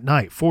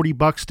night,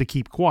 $40 to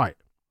keep quiet.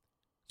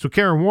 So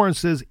Karen Warren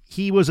says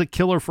he was a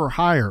killer for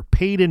hire,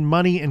 paid in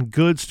money and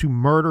goods to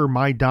murder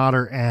my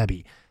daughter,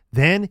 Abby.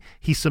 Then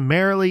he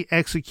summarily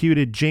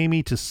executed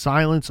Jamie to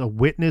silence a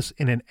witness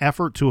in an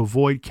effort to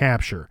avoid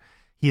capture.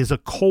 He is a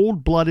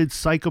cold-blooded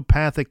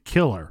psychopathic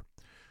killer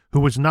who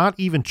was not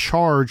even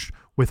charged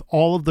with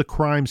all of the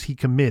crimes he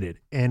committed,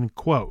 end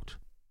quote.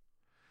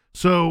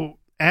 So,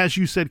 as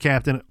you said,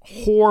 Captain,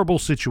 horrible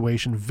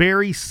situation,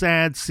 very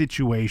sad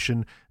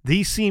situation.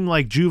 These seem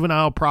like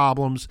juvenile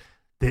problems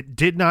that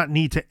did not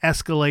need to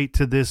escalate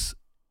to this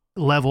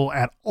level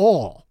at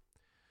all.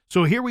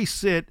 So here we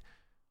sit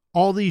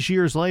all these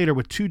years later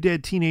with 2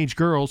 dead teenage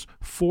girls,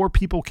 4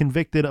 people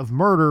convicted of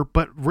murder,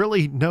 but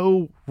really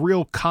no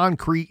real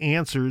concrete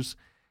answers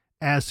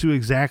as to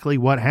exactly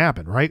what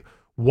happened, right?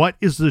 What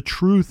is the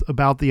truth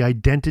about the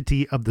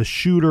identity of the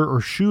shooter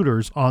or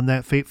shooters on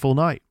that fateful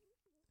night?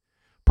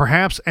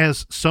 Perhaps,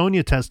 as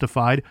Sonia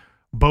testified,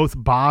 both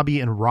Bobby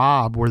and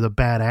Rob were the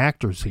bad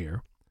actors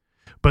here.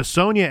 But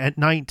Sonia at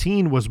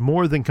 19 was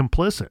more than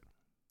complicit.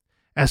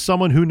 As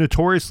someone who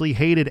notoriously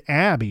hated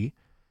Abby,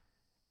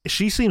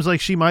 she seems like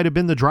she might have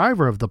been the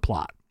driver of the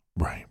plot.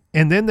 Right.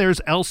 And then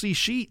there's Elsie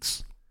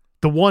Sheets,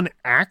 the one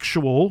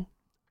actual,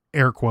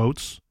 air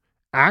quotes,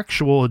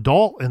 actual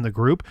adult in the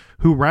group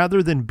who,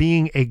 rather than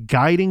being a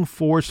guiding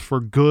force for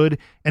good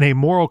and a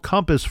moral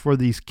compass for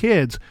these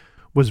kids,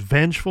 was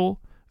vengeful,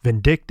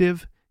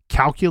 vindictive,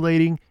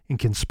 calculating, and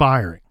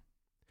conspiring.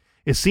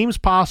 It seems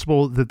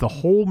possible that the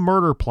whole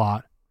murder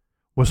plot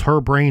was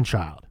her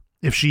brainchild,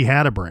 if she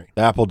had a brain.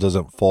 Apple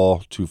doesn't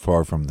fall too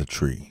far from the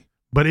tree.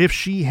 But if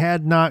she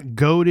had not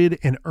goaded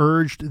and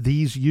urged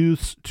these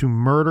youths to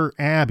murder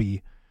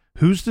Abby,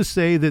 who's to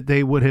say that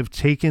they would have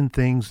taken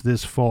things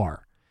this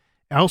far?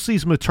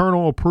 Elsie's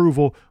maternal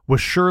approval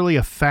was surely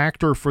a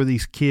factor for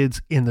these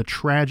kids in the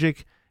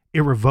tragic,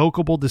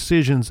 irrevocable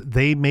decisions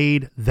they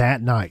made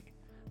that night.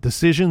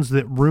 Decisions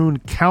that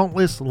ruined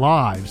countless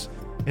lives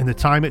in the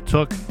time it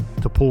took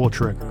to pull a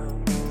trigger.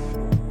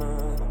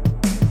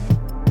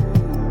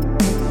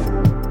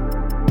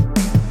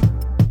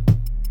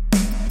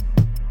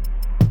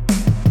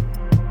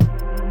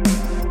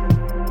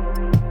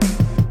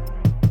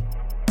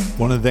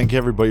 Want to thank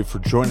everybody for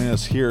joining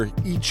us here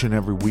each and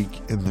every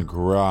week in the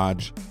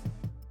garage.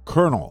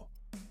 Colonel,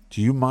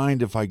 do you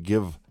mind if I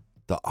give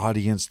the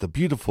audience, the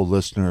beautiful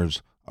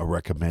listeners, a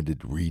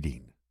recommended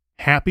reading?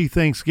 Happy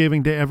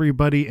Thanksgiving to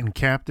everybody, and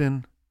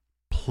Captain,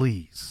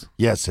 please.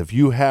 Yes, if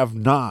you have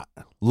not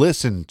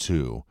listened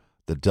to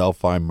The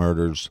Delphi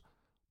Murders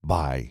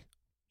by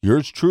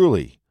yours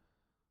truly,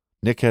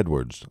 Nick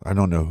Edwards, I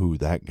don't know who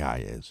that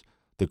guy is,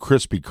 the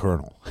Crispy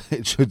Colonel.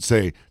 It should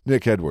say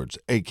Nick Edwards,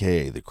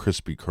 a.k.a. the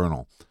Crispy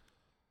Colonel.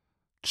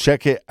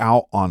 Check it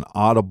out on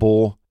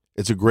Audible.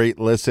 It's a great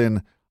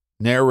listen,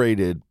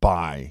 narrated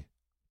by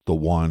the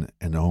one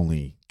and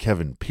only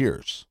Kevin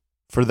Pierce.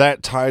 For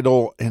that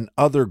title and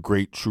other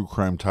great true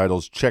crime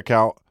titles, check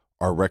out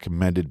our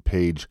recommended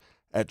page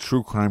at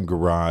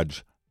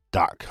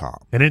truecrimegarage.com.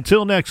 And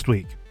until next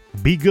week,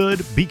 be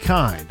good, be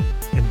kind,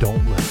 and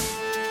don't live.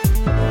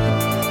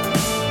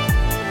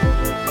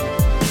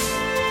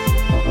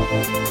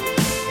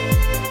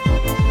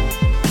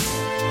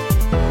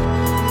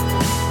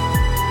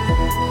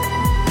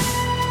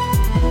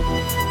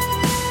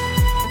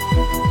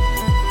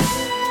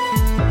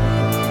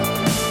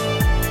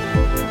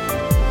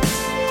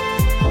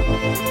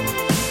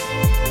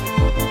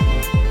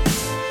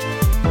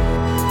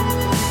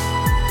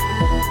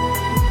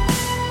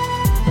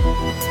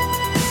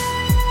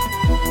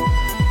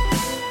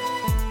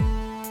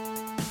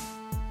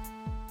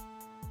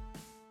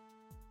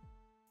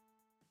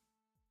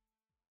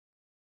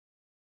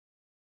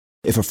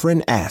 If a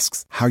friend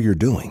asks how you're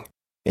doing,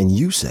 and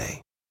you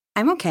say,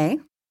 I'm okay.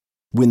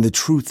 when the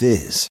truth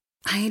is,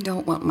 I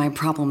don't want my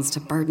problems to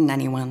burden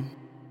anyone.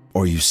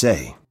 or you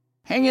say,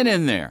 Hang it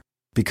in there.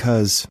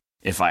 because,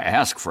 If I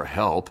ask for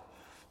help,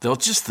 they'll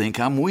just think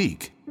I'm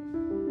weak.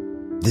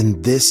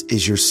 then this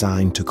is your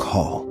sign to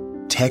call,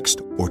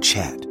 text, or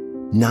chat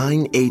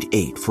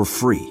 988 for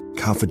free,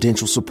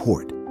 confidential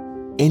support,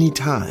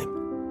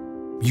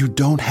 anytime. You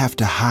don't have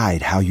to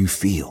hide how you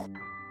feel.